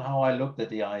on, that's not how I looked at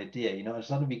the idea. You know, it's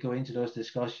not that we go into those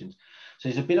discussions. So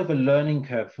it's a bit of a learning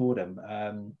curve for them.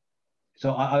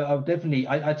 So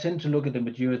I tend to look at the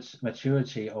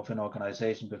maturity of an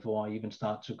organization before I even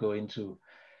start to go into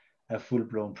a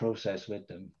full-blown process with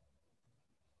them.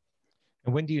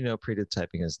 And when do you know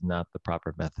prototyping is not the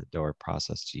proper method or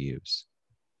process to use?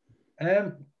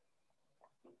 I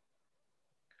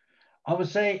would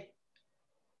say,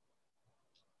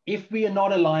 if we are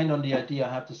not aligned on the idea,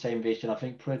 have the same vision, I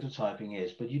think prototyping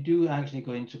is. But you do actually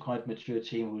go into quite a mature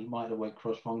team who might have worked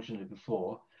cross-functionally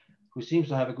before, who seems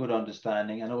to have a good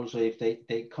understanding, and also if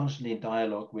they constantly in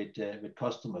dialogue with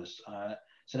customers.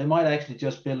 So they might actually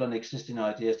just build on existing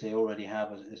ideas they already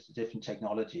have as different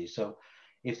technologies. So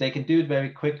if they can do it very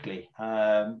quickly,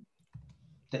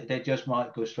 they just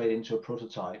might go straight into a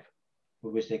prototype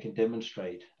with which they can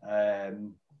demonstrate.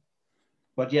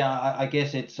 But yeah, I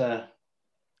guess it's, I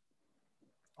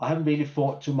haven't really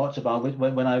thought too much about it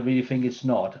when I really think it's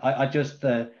not. I just,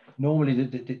 normally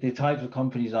the types of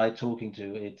companies I'm talking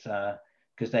to, it's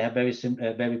because they have very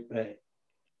simple, very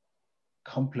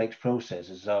complex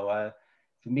processes. So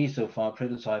for me so far,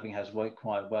 prototyping has worked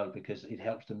quite well because it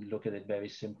helps them look at it very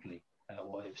simply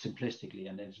or simplistically,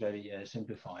 and it's very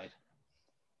simplified.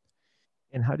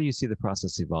 And how do you see the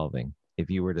process evolving? If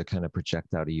you were to kind of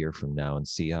project out a year from now and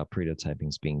see how prototyping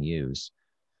is being used,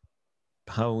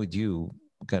 how would you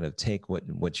kind of take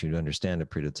what you understand of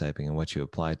prototyping and what you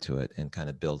apply to it and kind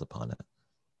of build upon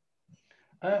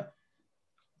it?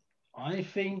 I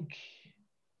think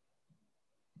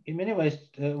in many ways,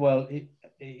 well,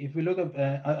 if we look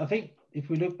at, I think if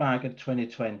we look back at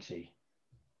 2020,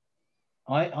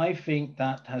 I think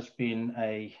that has been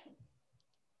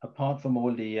apart from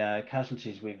all the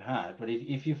casualties we've had, but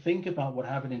if you think about what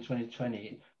happened in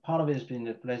 2020, part of it has been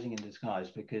a blessing in disguise,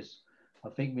 because I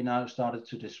think we now started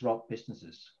to disrupt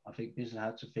businesses. I think business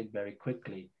had to think very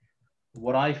quickly.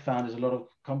 What I found is a lot of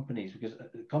companies, because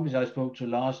the companies I spoke to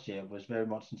last year was very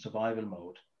much in survival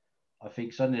mode. I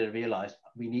think suddenly they realized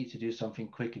we need to do something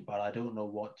quickly, but I don't know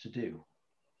what to do.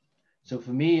 So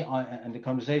for me, and the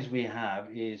conversation we have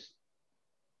is,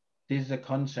 this is a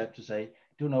concept to say,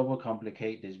 don't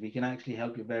overcomplicate this. We can actually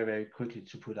help you very, very quickly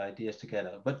to put ideas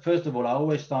together. But first of all, I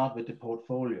always start with the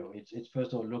portfolio. It's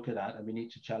first of all, look at that, and we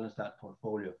need to challenge that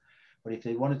portfolio. But if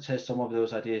they want to test some of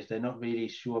those ideas, they're not really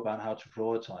sure about how to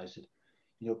prioritize it.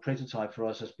 You know, prototype for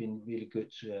us has been really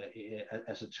good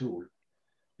as a tool,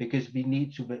 because we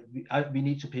need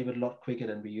to pivot a lot quicker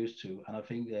than we used to. And I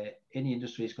think that any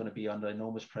industry is going to be under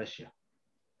enormous pressure.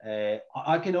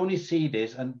 I can only see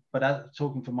this, but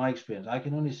talking from my experience, I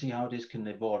can only see how this can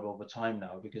evolve over time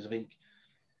now, because I think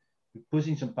we're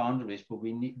pushing some boundaries, but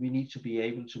we need to be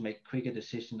able to make quicker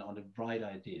decisions on the right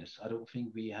ideas. I don't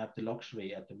think we have the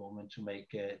luxury at the moment to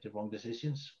make the wrong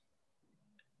decisions.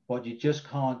 But you just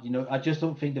can't, you know, I just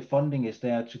don't think the funding is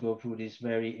there to go through these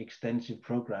very extensive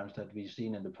programs that we've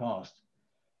seen in the past.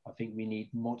 I think we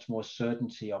need much more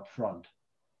certainty up front.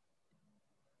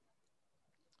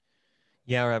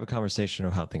 Yeah, or have a conversation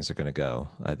of how things are going to go.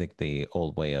 I think the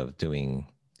old way of doing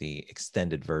the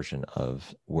extended version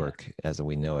of work as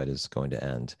we know it is going to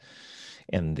end.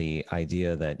 And the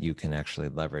idea that you can actually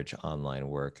leverage online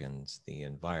work and the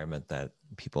environment that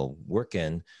people work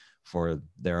in for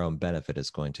their own benefit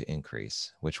is going to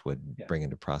increase, which would bring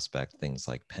into prospect things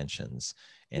like pensions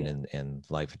and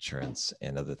life insurance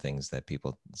and other things that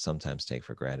people sometimes take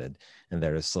for granted, and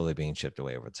that are slowly being chipped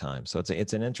away over time. So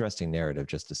it's an interesting narrative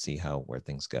just to see where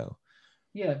things go.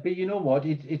 Yeah, but you know what?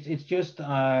 It's just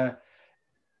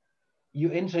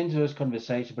you enter into those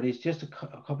conversations, but it's just a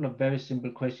couple of very simple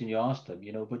questions you ask them,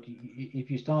 you know. But if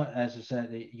you start, as I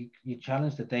said, you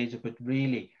challenge the data, but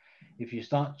really, if you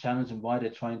start challenging why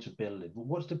they're trying to build it,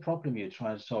 what's the problem you're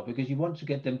trying to solve? Because you want to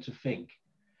get them to think.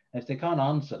 If they can't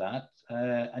answer that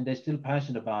and they're still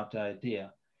passionate about the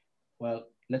idea, well,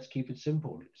 let's keep it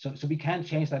simple. So we can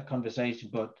change that conversation,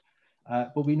 but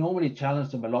we normally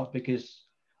challenge them a lot, because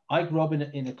I grew up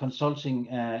in a consulting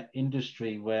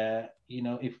industry where, you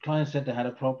know, if clients said they had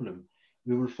a problem,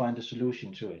 we will find a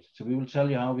solution to it. So we will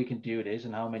tell you how we can do this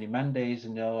and how many man days,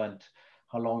 you know, and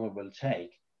how long it will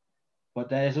take. But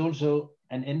there's also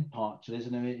an end part to this,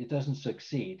 and if it doesn't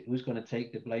succeed, who's going to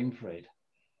take the blame for it?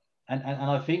 And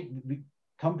I think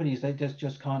companies, they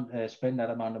just can't spend that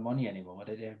amount of money anymore.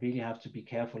 They really have to be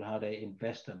careful how they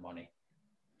invest their money.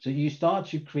 So you start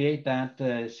to create that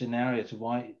scenario to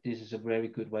why this is a very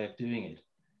good way of doing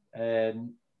it.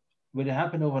 Will it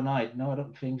happen overnight? No, I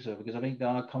don't think so, because I think there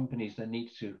are companies that need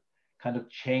to kind of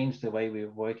change the way we're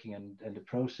working and the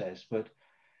process. But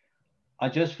I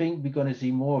just think we're going to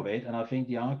see more of it, and I think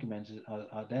the arguments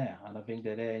are there, and I think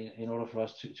they're there in order for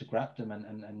us to grab them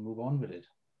and move on with it.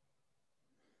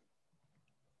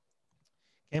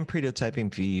 Can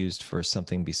prototyping be used for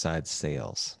something besides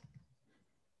sales?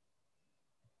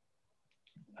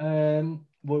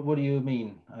 What do you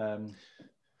mean?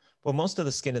 Well, most of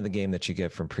the skin in the game that you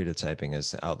get from prototyping,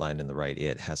 as outlined in the right,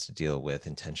 it has to deal with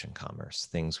intention commerce,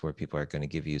 things where people are going to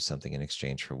give you something in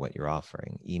exchange for what you're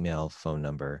offering: email, phone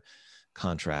number,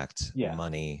 contract,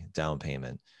 money, down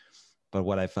payment. But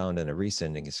what I found in a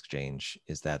recent exchange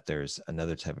is that there's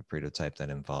another type of prototype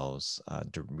that involves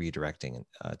redirecting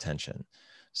attention.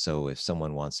 So if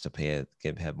someone wants to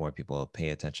have more people pay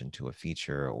attention to a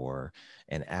feature or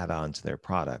an add-on to their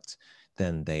product,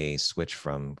 then they switch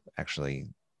from actually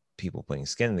people putting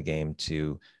skin in the game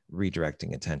to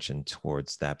redirecting attention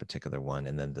towards that particular one.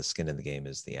 And then the skin in the game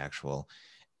is the actual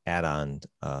add-on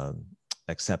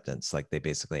acceptance. Like they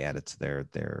basically add it to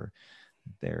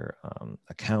their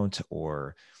account,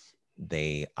 or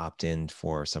they opt in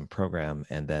for some program,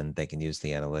 and then they can use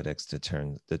the analytics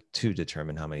to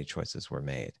determine how many choices were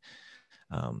made.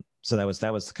 So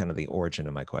that was kind of the origin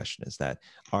of my question, is that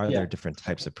are there different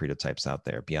types of prototypes out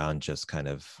there beyond just kind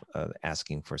of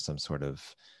asking for some sort of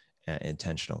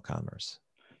intentional commerce?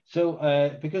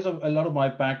 So because of a lot of my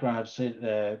background,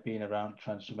 I've been around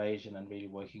transformation and really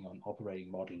working on operating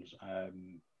models.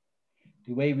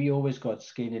 The way we always got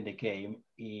skin in the game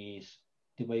is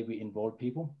the way we involve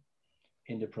people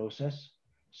in the process.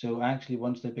 So actually,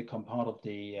 once they become part of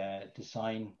the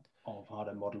design of how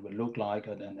the model will look like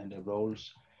and the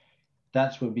roles,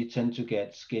 that's when we tend to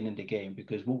get skin in the game,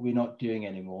 because what we're not doing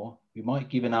anymore, we might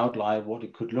give an outline of what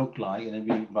it could look like and then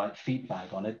we write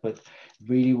feedback on it. But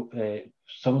really,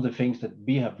 some of the things that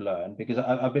we have learned, because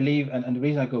I believe, and the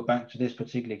reason I go back to this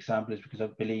particular example is because I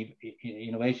believe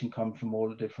innovation comes from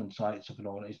all different sides of it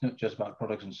all. It's not just about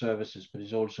products and services, but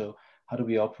it's also how do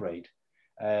we operate.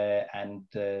 So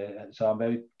I'm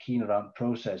very keen around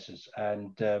processes.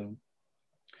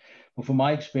 But from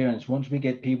my experience, once we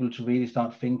get people to really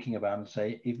start thinking about and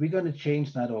say, if we're going to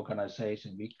change that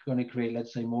organization, we're going to create,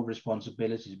 let's say, more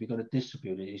responsibilities, we're going to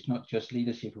distribute it. It's not just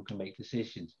leadership who can make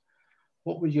decisions.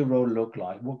 What would your role look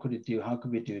like? What could it do? How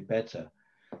could we do it better?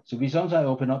 So we sometimes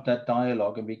open up that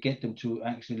dialogue and we get them to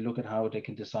actually look at how they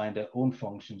can design their own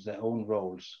functions, their own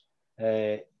roles.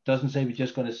 Doesn't say we're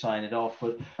just going to sign it off,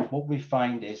 but what we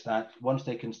find is that once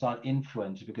they can start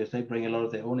influencing, because they bring a lot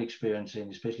of their own experience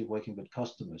in, especially working with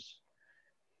customers,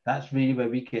 that's really where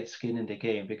we get skin in the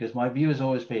game. Because my view has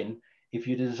always been, if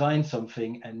you design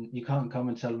something and you can't come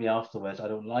and tell me afterwards, I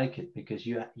don't like it, because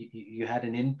you had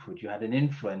an input, you had an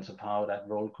influence of how that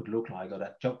role could look like, or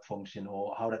that job function,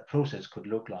 or how that process could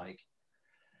look like.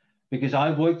 Because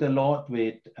I've worked a lot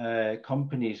with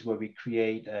companies where we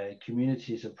create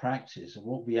communities of practice. And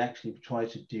what we actually try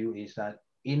to do is that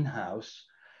in-house,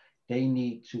 they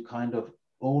need to kind of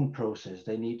own process.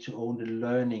 They need to own the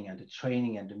learning and the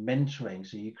training and the mentoring.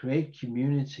 So you create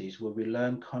communities where we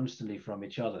learn constantly from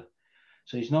each other.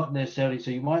 So it's not necessarily, so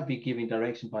you might be giving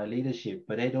direction by leadership,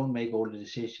 but they don't make all the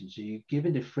decisions. So you're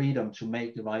given the freedom to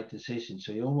make the right decision.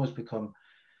 So you almost become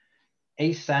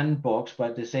a sandbox,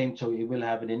 but at the same time, you will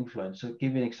have an influence. So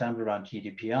give you an example around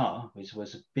GDPR, which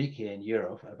was big here in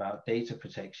Europe about data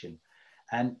protection.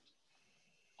 And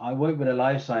I worked with a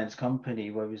life science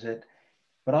company where we said,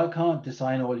 but I can't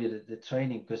design all the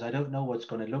training because I don't know what's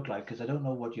going to look like, because I don't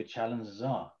know what your challenges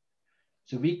are.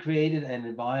 So we created an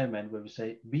environment where we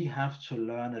say, we have to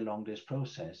learn along this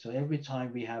process. So every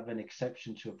time we have an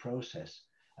exception to a process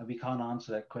and we can't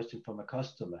answer that question from a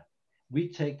customer, we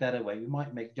take that away. We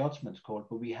might make judgments called,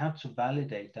 but we have to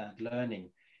validate that learning.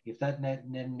 If that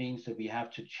then means that we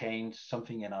have to change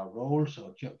something in our roles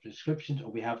or job descriptions,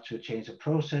 or we have to change a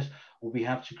process, or we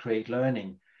have to create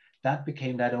learning, that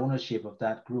became that ownership of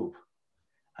that group.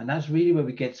 And that's really where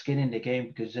we get skin in the game,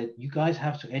 because you guys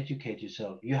have to educate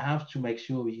yourself. You have to make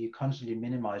sure you constantly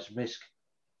minimize risk.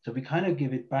 So we kind of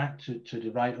give it back to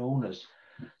the right owners.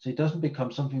 So it doesn't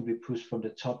become something we push from the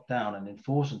top down and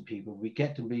enforce on people. We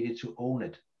get them really to own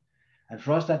it. And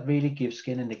for us, that really gives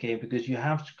skin in the game, because you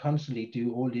have to constantly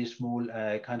do all these small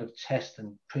kind of tests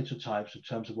and prototypes in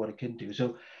terms of what it can do.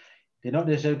 So they're not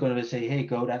necessarily going to say, hey,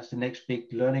 go, that's the next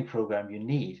big learning program you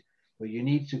need. But you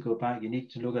need to go back, you need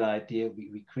to look at an idea.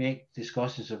 We create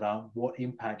discussions around what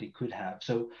impact it could have.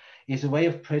 So it's a way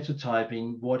of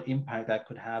prototyping what impact that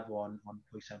could have on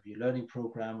for example, your learning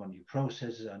program, on your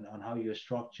processes, and on how you're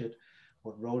structured,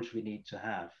 what roles we need to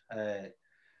have.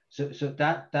 So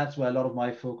that's where a lot of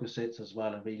my focus sits as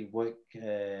well, and really work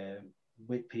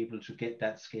with people to get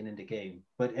that skin in the game.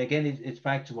 But again, it's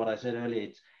back to what I said earlier.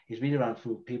 It's really around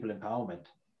people empowerment.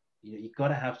 You've got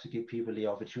to have to give people the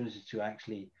opportunity to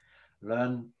actually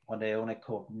learn on their own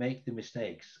accord, make the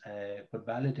mistakes, but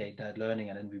validate that learning,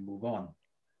 and then we move on.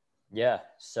 Yeah.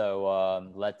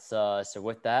 So so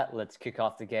with that, let's kick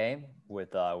off the game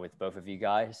with both of you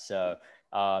guys. So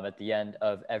at the end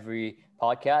of every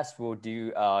podcast, we'll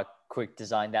do a quick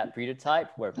design that prototype,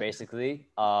 where basically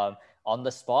on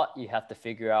the spot you have to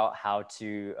figure out how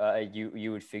to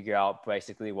you would figure out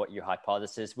basically what your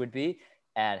hypothesis would be,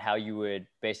 and how you would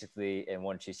basically, in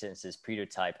 1 or 2 sentences,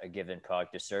 prototype a given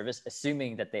product or service,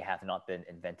 assuming that they have not been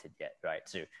invented yet, right?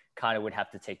 So kind of would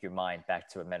have to take your mind back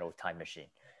to a mental time machine.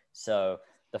 So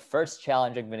the first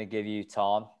challenge I'm going to give you,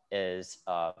 Tom, is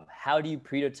how do you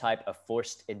prototype a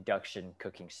forced induction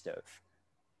cooking stove?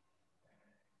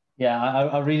 Yeah,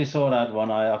 I really saw that one.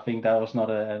 I think that was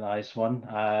not a nice one.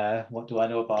 What do I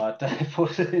know about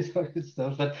forced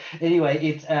stuff? But anyway,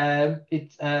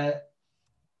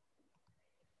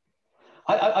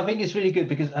 I think it's really good,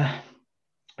 because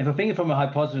if I think from a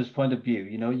hypothesis point of view,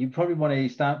 you probably want to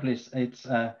establish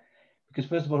because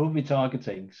first of all, who are we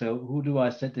targeting? So who do I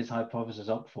set this hypothesis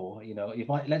up for? If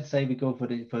let's say we go for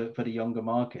the younger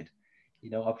market,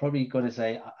 I probably got to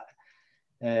say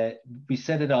we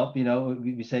set it up.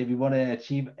 We say we want to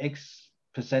achieve X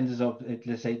percentage of,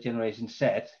 let's say, generation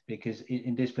Z, because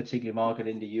in this particular market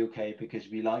in the UK, because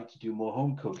we like to do more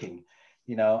home cooking.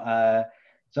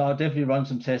 So I'll definitely run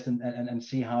some tests and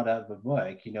see how that would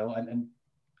work. And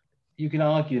you can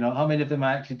argue, how many of them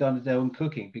are actually done their own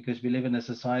cooking, because we live in a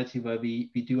society where we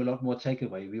do a lot more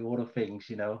takeaway. We order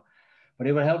things, but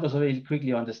it will help us really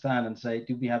quickly understand and say,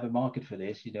 do we have a market for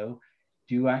this?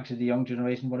 Do actually the young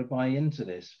generation want to buy into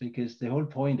this? Because the whole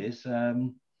point is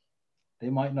they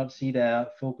might not see their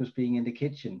focus being in the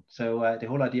kitchen. So the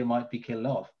whole idea might be killed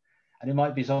off. And it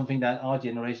might be something that our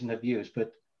generation have used.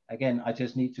 But again, I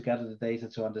just need to gather the data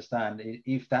to understand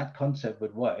if that concept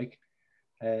would work.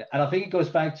 And I think it goes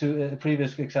back to a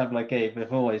previous example I gave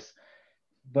before,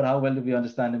 but how well do we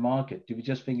understand the market? Do we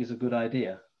just think it's a good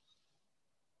idea?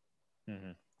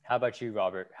 Mm-hmm. How about you,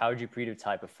 Robert? How would you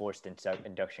prototype a forced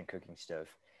induction cooking stove?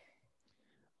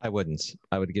 I wouldn't.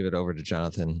 I would give it over to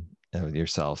Jonathan,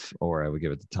 yourself, or I would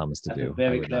give it to Thomas to That's do. a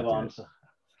very clever answer.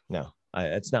 No,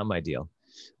 it's not my deal.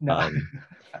 No.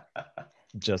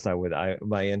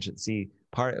 My engine. See,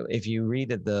 if you read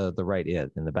the right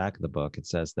in the back of the book, it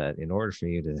says that in order for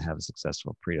you to have a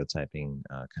successful prototyping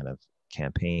kind of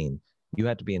campaign, you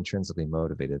have to be intrinsically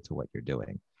motivated to what you're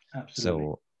doing. Absolutely.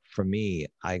 So for me,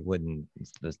 I wouldn't.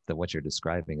 What you're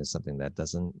describing is something that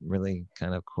doesn't really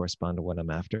kind of correspond to what I'm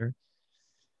after.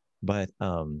 But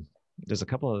there's a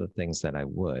couple of things that I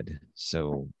would.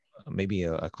 So maybe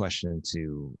a question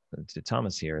to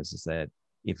Thomas here is that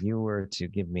if you were to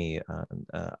give me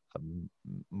a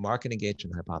market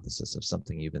engagement hypothesis of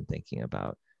something you've been thinking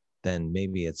about, then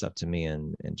maybe it's up to me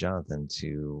and Jonathan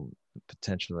to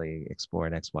potentially explore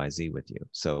an XYZ with you.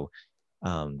 So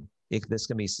if this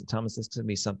can be, Thomas, this could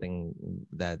be something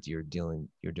that you're doing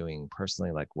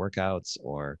personally, like workouts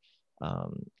or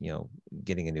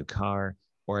getting a new car,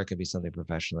 or it could be something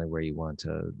professionally where you want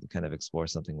to kind of explore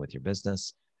something with your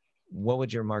business. What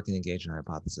would your market engagement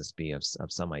hypothesis be of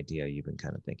some idea you've been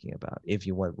kind of thinking about, if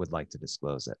you would like to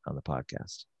disclose it on the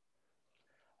podcast?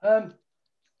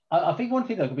 I think one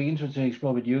thing that could be interesting to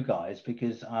explore with you guys,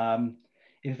 because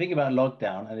if you think about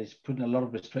lockdown, and it's putting a lot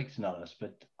of restriction on us,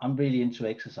 but I'm really into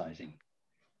exercising,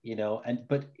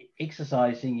 but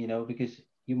exercising, because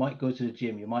you might go to the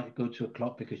gym, you might go to a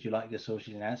club because you like the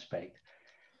social aspect.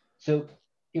 So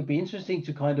it'd be interesting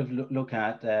to kind of look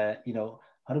at,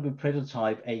 how do we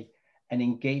prototype an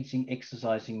engaging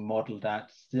exercising model that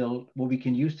still, well, we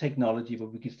can use technology,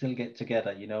 but we can still get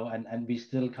together, and we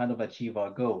still kind of achieve our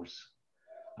goals.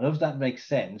 I don't know if that makes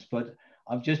sense, but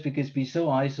I'm just, because we're so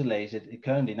isolated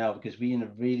currently now, because we're in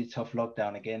a really tough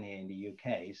lockdown again here in the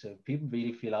UK. So people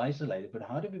really feel isolated, but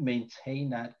how do we maintain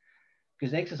that?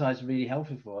 Because exercise is really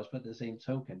healthy for us, but at the same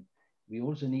token, we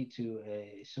also need to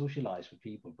socialize with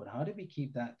people. But how do we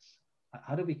keep that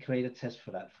How do we create a test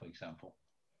for that, for example?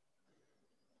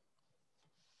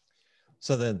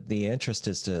 So the interest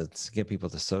is to get people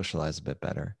to socialize a bit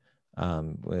better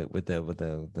with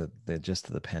the gist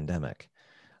of the pandemic.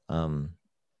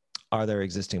 Are there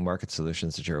existing market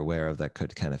solutions that you're aware of that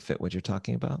could kind of fit what you're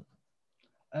talking about?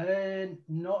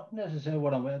 Not necessarily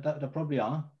what I'm aware. There probably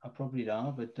are. I probably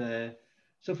are. But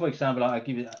so, for example, I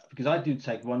give you, because I do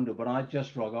taekwondo, but I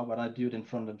just rock up and I do it in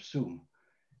front of Zoom,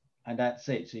 and that's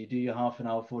it. So you do your half an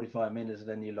hour, 45 minutes, and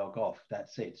then you log off.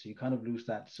 That's it. So you kind of lose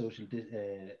that social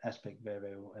aspect very,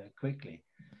 very quickly.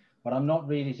 But I'm not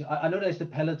really. I know there's the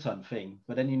Peloton thing,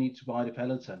 but then you need to buy the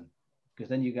Peloton because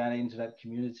then you get into that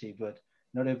community. But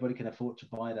not everybody can afford to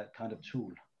buy that kind of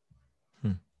tool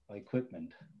or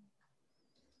equipment.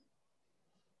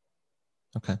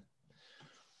 Okay.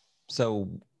 So,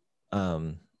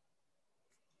 I'm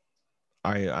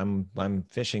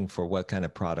fishing for what kind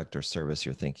of product or service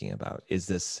you're thinking about. Is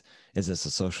this a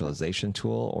socialization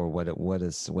tool, or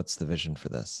what's the vision for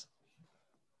this?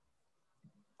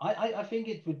 I think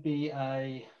it would be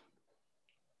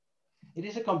it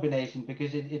is a combination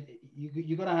because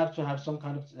you're gonna have to have some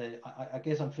kind of I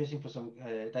guess I'm fishing for some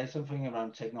there's something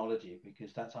around technology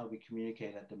because that's how we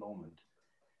communicate at the moment.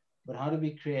 But how do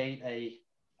we create a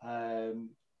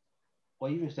or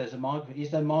even if there's a market,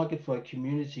 is there a market for a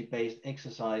community-based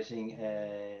exercising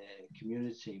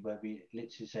community where we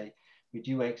literally say we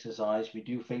do exercise, we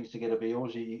do things together, but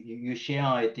also you share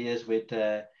ideas with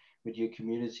your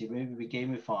community. Maybe we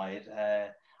gamify it.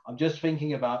 I'm just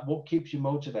thinking about what keeps you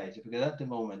motivated because at the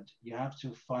moment you have to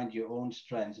find your own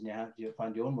strengths and you have to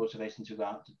find your own motivation to go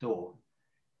out the door.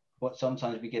 But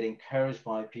sometimes we get encouraged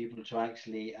by people to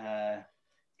actually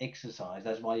exercise.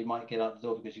 That's why you might get out the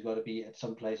door because you've got to be at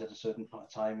some place at a certain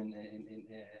time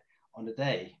on the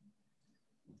day.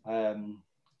 So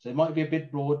it might be a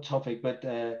bit broad topic, but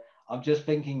I'm just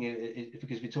thinking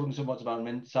because we're talking so much about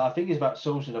mental. So I think it's about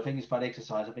social. I think it's about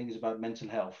exercise. I think it's about mental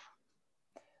health.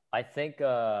 I think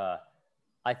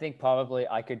probably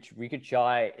we could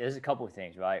try. There's a couple of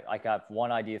things, right? I got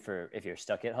one idea for if you're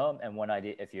stuck at home, and one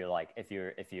idea if you're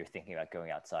thinking about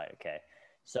going outside. Okay,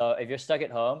 so if you're stuck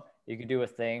at home, you could do a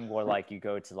thing where like you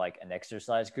go to like an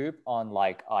exercise group on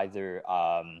like either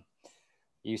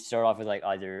you start off with like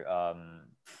either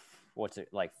what's it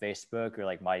like Facebook or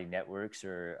like Mighty Networks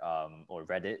or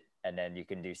Reddit, and then you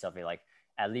can do something like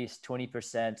at least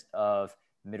 20% of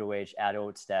middle-aged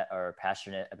adults that are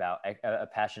passionate about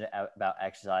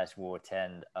exercise will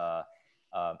attend a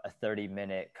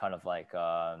 30-minute kind of like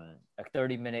a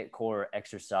 30-minute core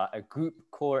exercise, a group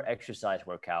core exercise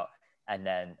workout, and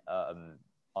then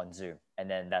on Zoom, and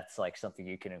then that's like something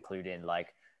you can include in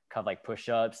like kind of like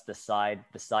push-ups, the side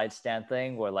stand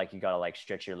thing where like you gotta like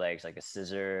stretch your legs like a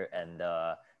scissor, and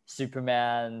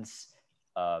Superman's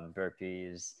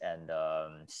burpees and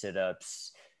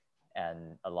sit-ups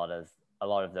and a lot of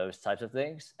those types of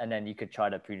things. And then you could try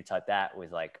to prototype that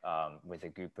with like with a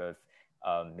group of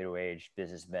middle-aged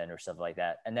businessmen or stuff like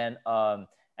that. And then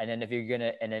if you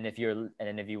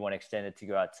want to extend it to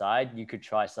go outside, you could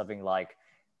try something like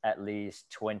at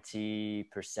least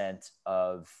 20%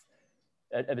 of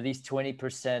at least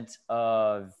 20%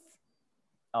 of,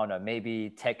 I don't know, maybe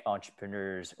tech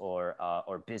entrepreneurs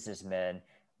or businessmen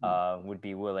would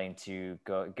be willing to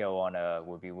go on a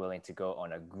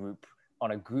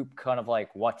group kind of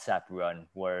like WhatsApp run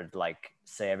where like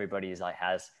say everybody's like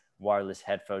has wireless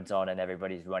headphones on and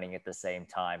everybody's running at the same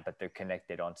time, but they're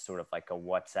connected on sort of like a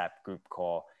WhatsApp group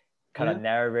call, kind of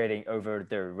narrating over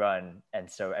their run, and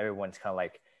so everyone's kind of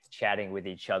like chatting with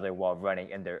each other while running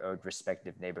in their own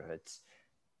respective neighborhoods.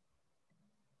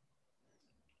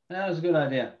 That was a good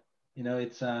idea. You know,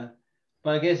 it's but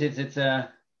I guess it's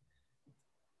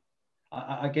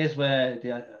I guess where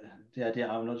the idea,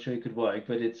 I'm not sure it could work,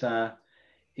 but it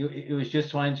was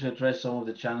just trying to address some of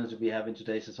the challenges we have in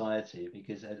today's society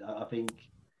because I think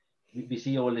we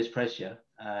see all this pressure.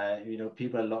 You know,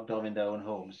 people are locked down in their own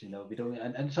homes. You know, we don't,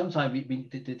 and sometimes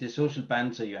the social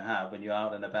banter you have when you're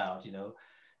out and about. You know,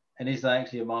 and is there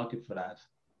actually a market for that?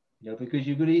 You know, because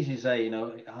you could easily say, you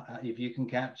know, if you can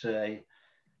capture a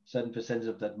certain percentage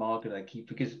of that market, I keep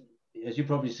because as you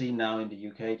probably see now in the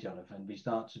UK, Jonathan, we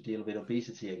start to deal with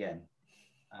obesity again.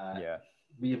 Yeah.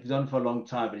 We have done for a long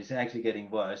time, but it's actually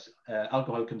getting worse.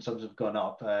 Alcohol consumption has gone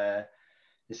up. The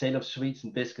sale of sweets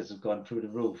and biscuits has gone through the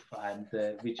roof, and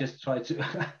we just try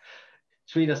to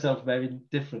treat ourselves very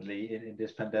differently in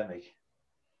this pandemic.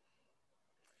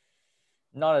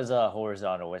 Not as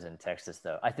horizontal as in Texas,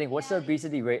 though. I think what's the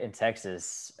obesity rate in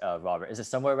Texas, Robert? Is it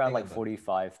somewhere around like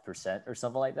 45% or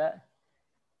something like that?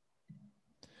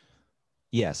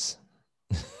 Yes.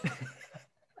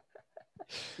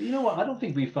 You know what? I don't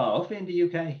think we're far off in the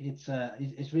UK.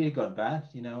 It's really got bad.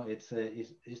 You know, it's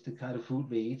the kind of food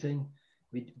we're eating.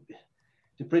 We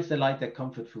the Brits, they like their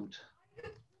comfort food.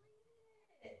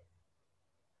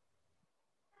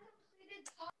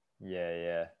 Yeah,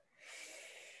 yeah.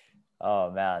 Oh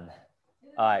man.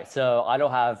 All right, so I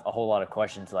don't have a whole lot of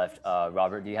questions left.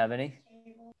 Robert, do you have any?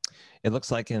 It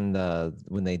looks like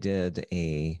when they did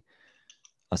a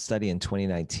study in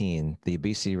 2019, the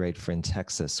obesity rate for in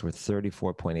Texas were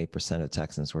 34.8% of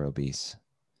Texans were obese.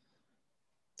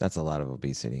 That's a lot of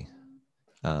obesity.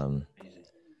 But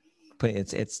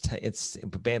it's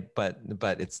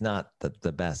not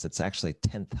the best. It's actually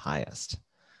 10th highest.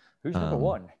 Who's number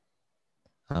one?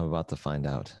 I'm about to find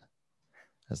out,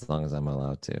 as long as I'm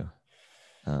allowed to.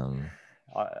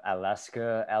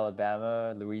 Alaska,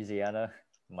 Alabama, Louisiana.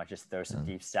 Might just throw some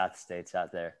deep South states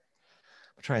out there.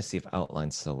 I'm trying to see if Outline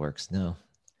still works. No,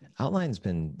 Outline's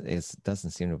doesn't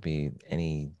seem to be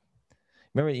any.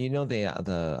 Remember,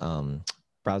 the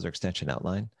browser extension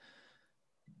Outline.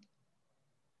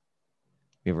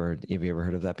 Have you ever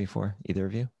heard of that before? Either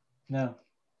of you? No.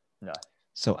 No.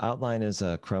 So Outline is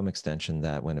a Chrome extension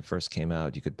that when it first came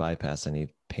out, you could bypass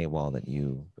any paywall that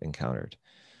you encountered.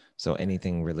 So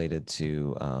anything related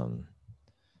to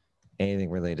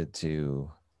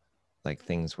like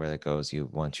things where it goes, you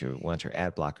want your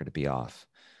ad blocker to be off.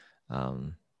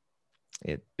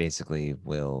 It basically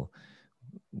will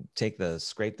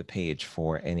scrape the page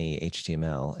for any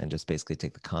HTML and just basically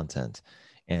take the content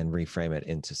and reframe it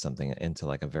into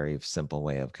like a very simple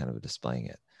way of kind of displaying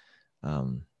it.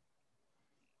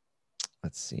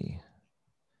 Let's see.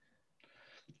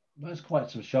 That's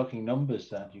quite some shocking numbers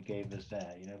that you gave us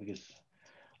there, because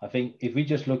I think if we're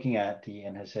just looking at the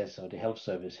NHS or the health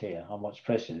service here, how much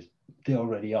pressure they're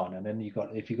already on, and then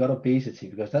if you got obesity,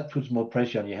 because that puts more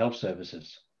pressure on your health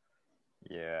services.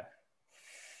 Yeah.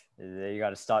 You got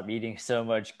to stop eating so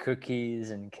much cookies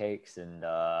and cakes, and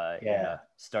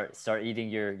start eating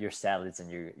your salads and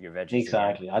your veggies.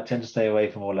 Exactly. Again. I tend to stay away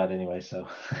from all that anyway. So.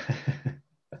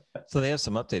 So they have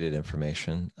some updated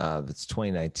information. It's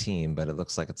 2019, but it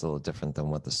looks like it's a little different than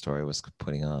what the story was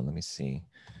putting on. Let me see.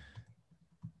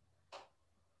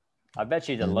 I bet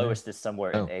you the lowest is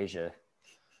somewhere in Asia.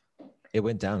 It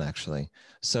went down actually.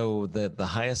 So the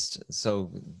highest. So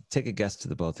take a guess to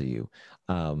the both of you.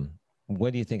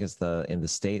 What do you think is in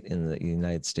the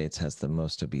United States has the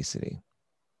most obesity?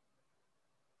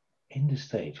 In the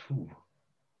state,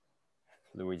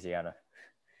 Louisiana.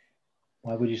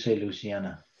 Why would you say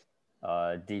Louisiana?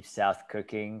 Deep South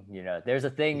cooking. There's a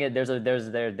thing. There's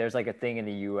like a thing in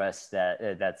the U.S.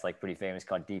 that's like pretty famous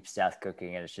called Deep South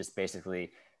cooking, and it's just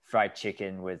basically fried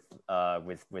chicken with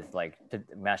like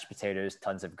mashed potatoes,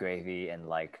 tons of gravy,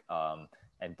 and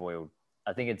and boiled.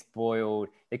 I think it's boiled.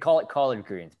 They call it collard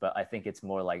greens, but I think it's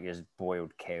more like just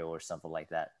boiled kale or something like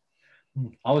that.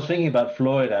 I was thinking about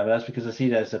Florida, but that's because I see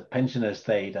there's a pensioner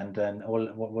state, and then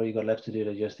what you got left to do,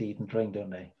 they just eat and drink, don't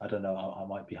they? I don't know. I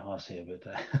might be harsh here, but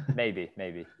maybe.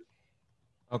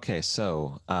 Okay,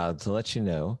 so to let you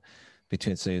know,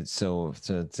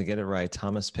 to get it right,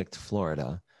 Thomas picked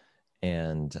Florida,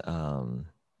 and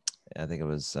I think it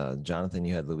was Jonathan.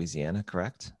 You had Louisiana,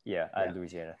 correct? Yeah, I had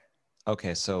Louisiana.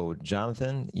 Okay, so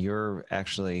Jonathan, you're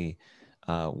actually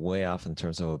way off in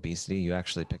terms of obesity. You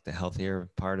actually picked the healthier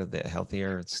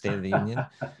state of the union.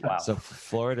 Wow. So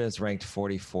Florida is ranked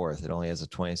 44th. It only has a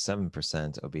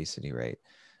 27% obesity rate.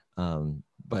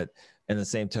 But in the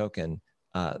same token,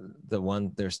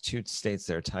 there's two states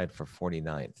that are tied for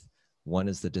 49th. One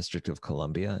is the District of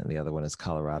Columbia, and the other one is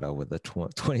Colorado with a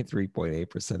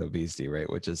 23.8% obesity rate,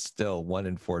 which is still 1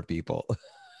 in 4 people.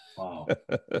 Wow.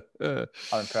 I'm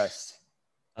impressed.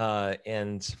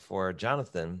 And for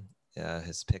Jonathan,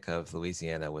 his pick of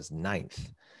Louisiana was 9th.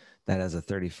 That has a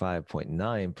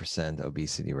 35.9%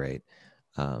 obesity rate.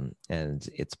 And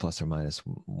it's plus or minus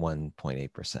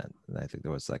 1.8%. And I think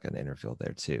there was like an interval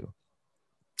there too.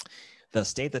 The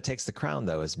state that takes the crown,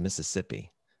 though, is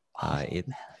Mississippi.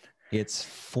 It's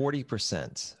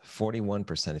 40%,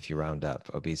 41% if you round up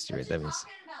obesity rate. That means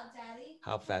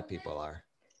how fat people are.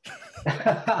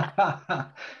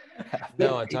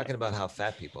 No, I'm talking about how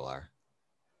fat people are.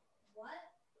 What?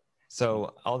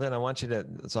 So Alden, I'm going to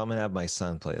have my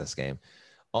son play this game.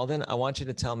 Alden, I want you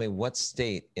to tell me what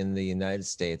state in the United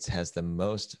States has the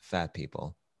most fat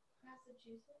people.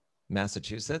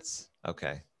 Massachusetts?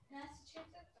 Okay.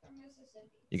 Massachusetts or Mississippi?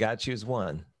 You got to choose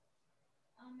one.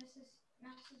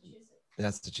 Massachusetts.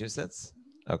 Massachusetts?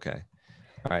 Okay.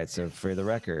 All right. So for the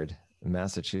record,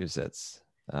 Massachusetts,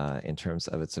 in terms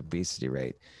of its obesity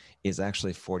rate, is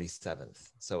actually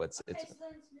 47th. So it's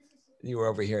you were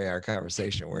overhearing our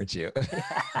conversation, weren't you?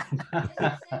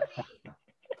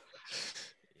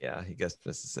 Yeah, he gets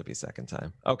Mississippi second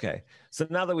time. Okay. So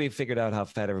now that we've figured out how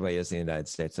fat everybody is in the United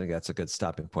States, I think that's a good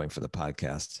stopping point for the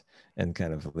podcast and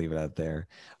kind of leave it out there.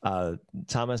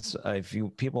 Thomas, if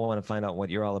people want to find out what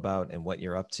you're all about and what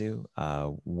you're up to,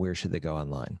 where should they go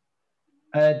online?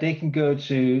 They can go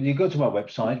to my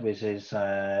website, which is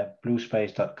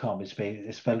bluespace.com.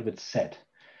 It's spelled with Z.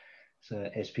 So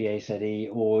SPAZE,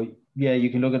 or yeah, you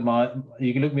can look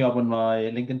me up on my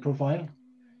LinkedIn profile.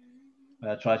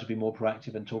 I try to be more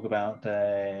proactive and talk about.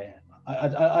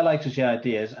 I like to share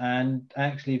ideas, and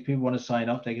actually, if people want to sign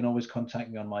up, they can always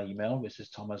contact me on my email, which is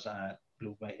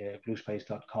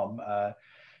thomas@bluespace.com.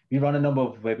 We run a number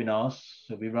of webinars.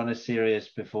 So we run a series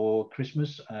before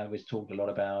Christmas, which talked a lot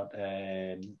about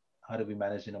how do we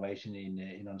manage innovation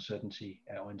in uncertainty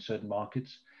or in certain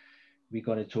markets. We're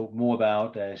going to talk more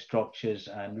about structures,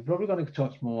 and we're probably going to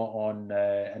touch more on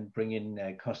and bring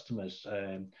in customers.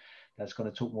 That's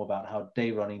going to talk more about how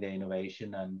they're running their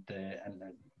innovation, and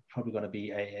probably going to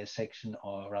be a section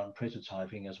around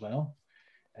prototyping as well.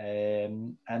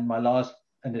 And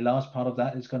the last part of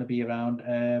that is going to be around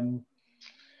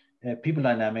people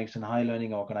dynamics and high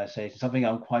learning organizations, something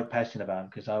I'm quite passionate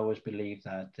about, because I always believe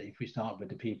that if we start with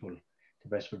the people, the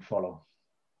rest will follow.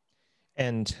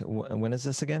 And when is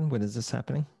this again? When is this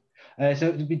happening?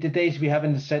 So the dates, we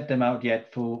haven't set them out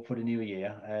yet for the new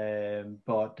year,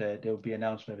 but there will be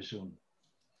announced very soon.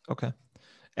 Okay.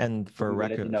 And for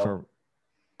record,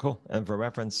 cool. And for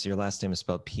reference, your last name is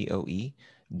spelled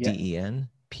Poedenphant.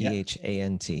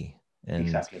 And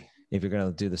exactly. If you're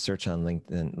going to do the search on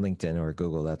LinkedIn or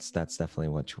Google, that's definitely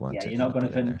what you want. Yeah, to you're not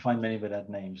going to find many with that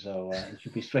name, so it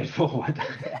should be straightforward.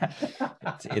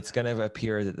 It's going to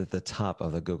appear at the top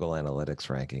of the Google Analytics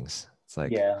rankings. It's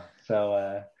like, yeah.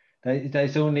 So there's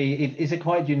it's a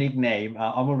quite unique name.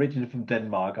 I'm originally from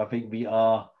Denmark. I think we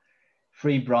are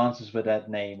 3 branches with that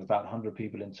name, about 100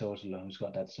 people in total who's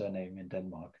got that surname in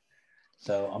Denmark.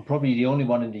 So I'm probably the only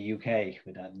one in the UK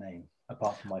with that name,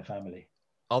 apart from my family.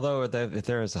 Although if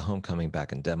there is a homecoming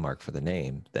back in Denmark for the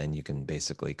name, then you can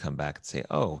basically come back and say,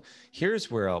 oh, here's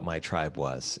where all my tribe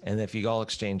was. And if you all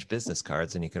exchange business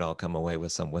cards, then you could all come away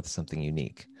with something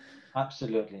unique.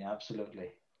 Absolutely, absolutely.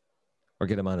 Or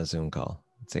get them on a Zoom call.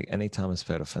 Say, any Thomas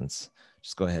Poedenphant,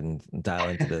 just go ahead and dial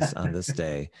into this on this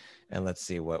day, and let's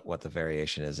see what the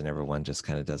variation is. And everyone just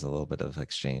kind of does a little bit of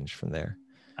exchange from there.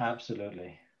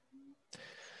 Absolutely.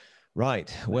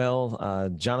 Right. Well,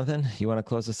 Jonathan, you want to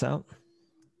close this out?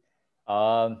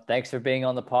 Thanks for being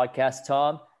on the podcast,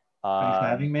 Tom. Thanks for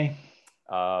having me.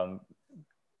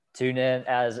 Tune in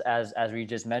as we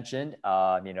just mentioned.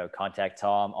 Contact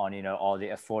Tom on all the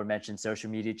aforementioned social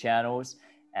media channels.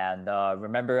 And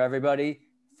remember, everybody,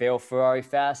 fail Ferrari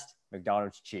fast,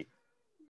 McDonald's cheap.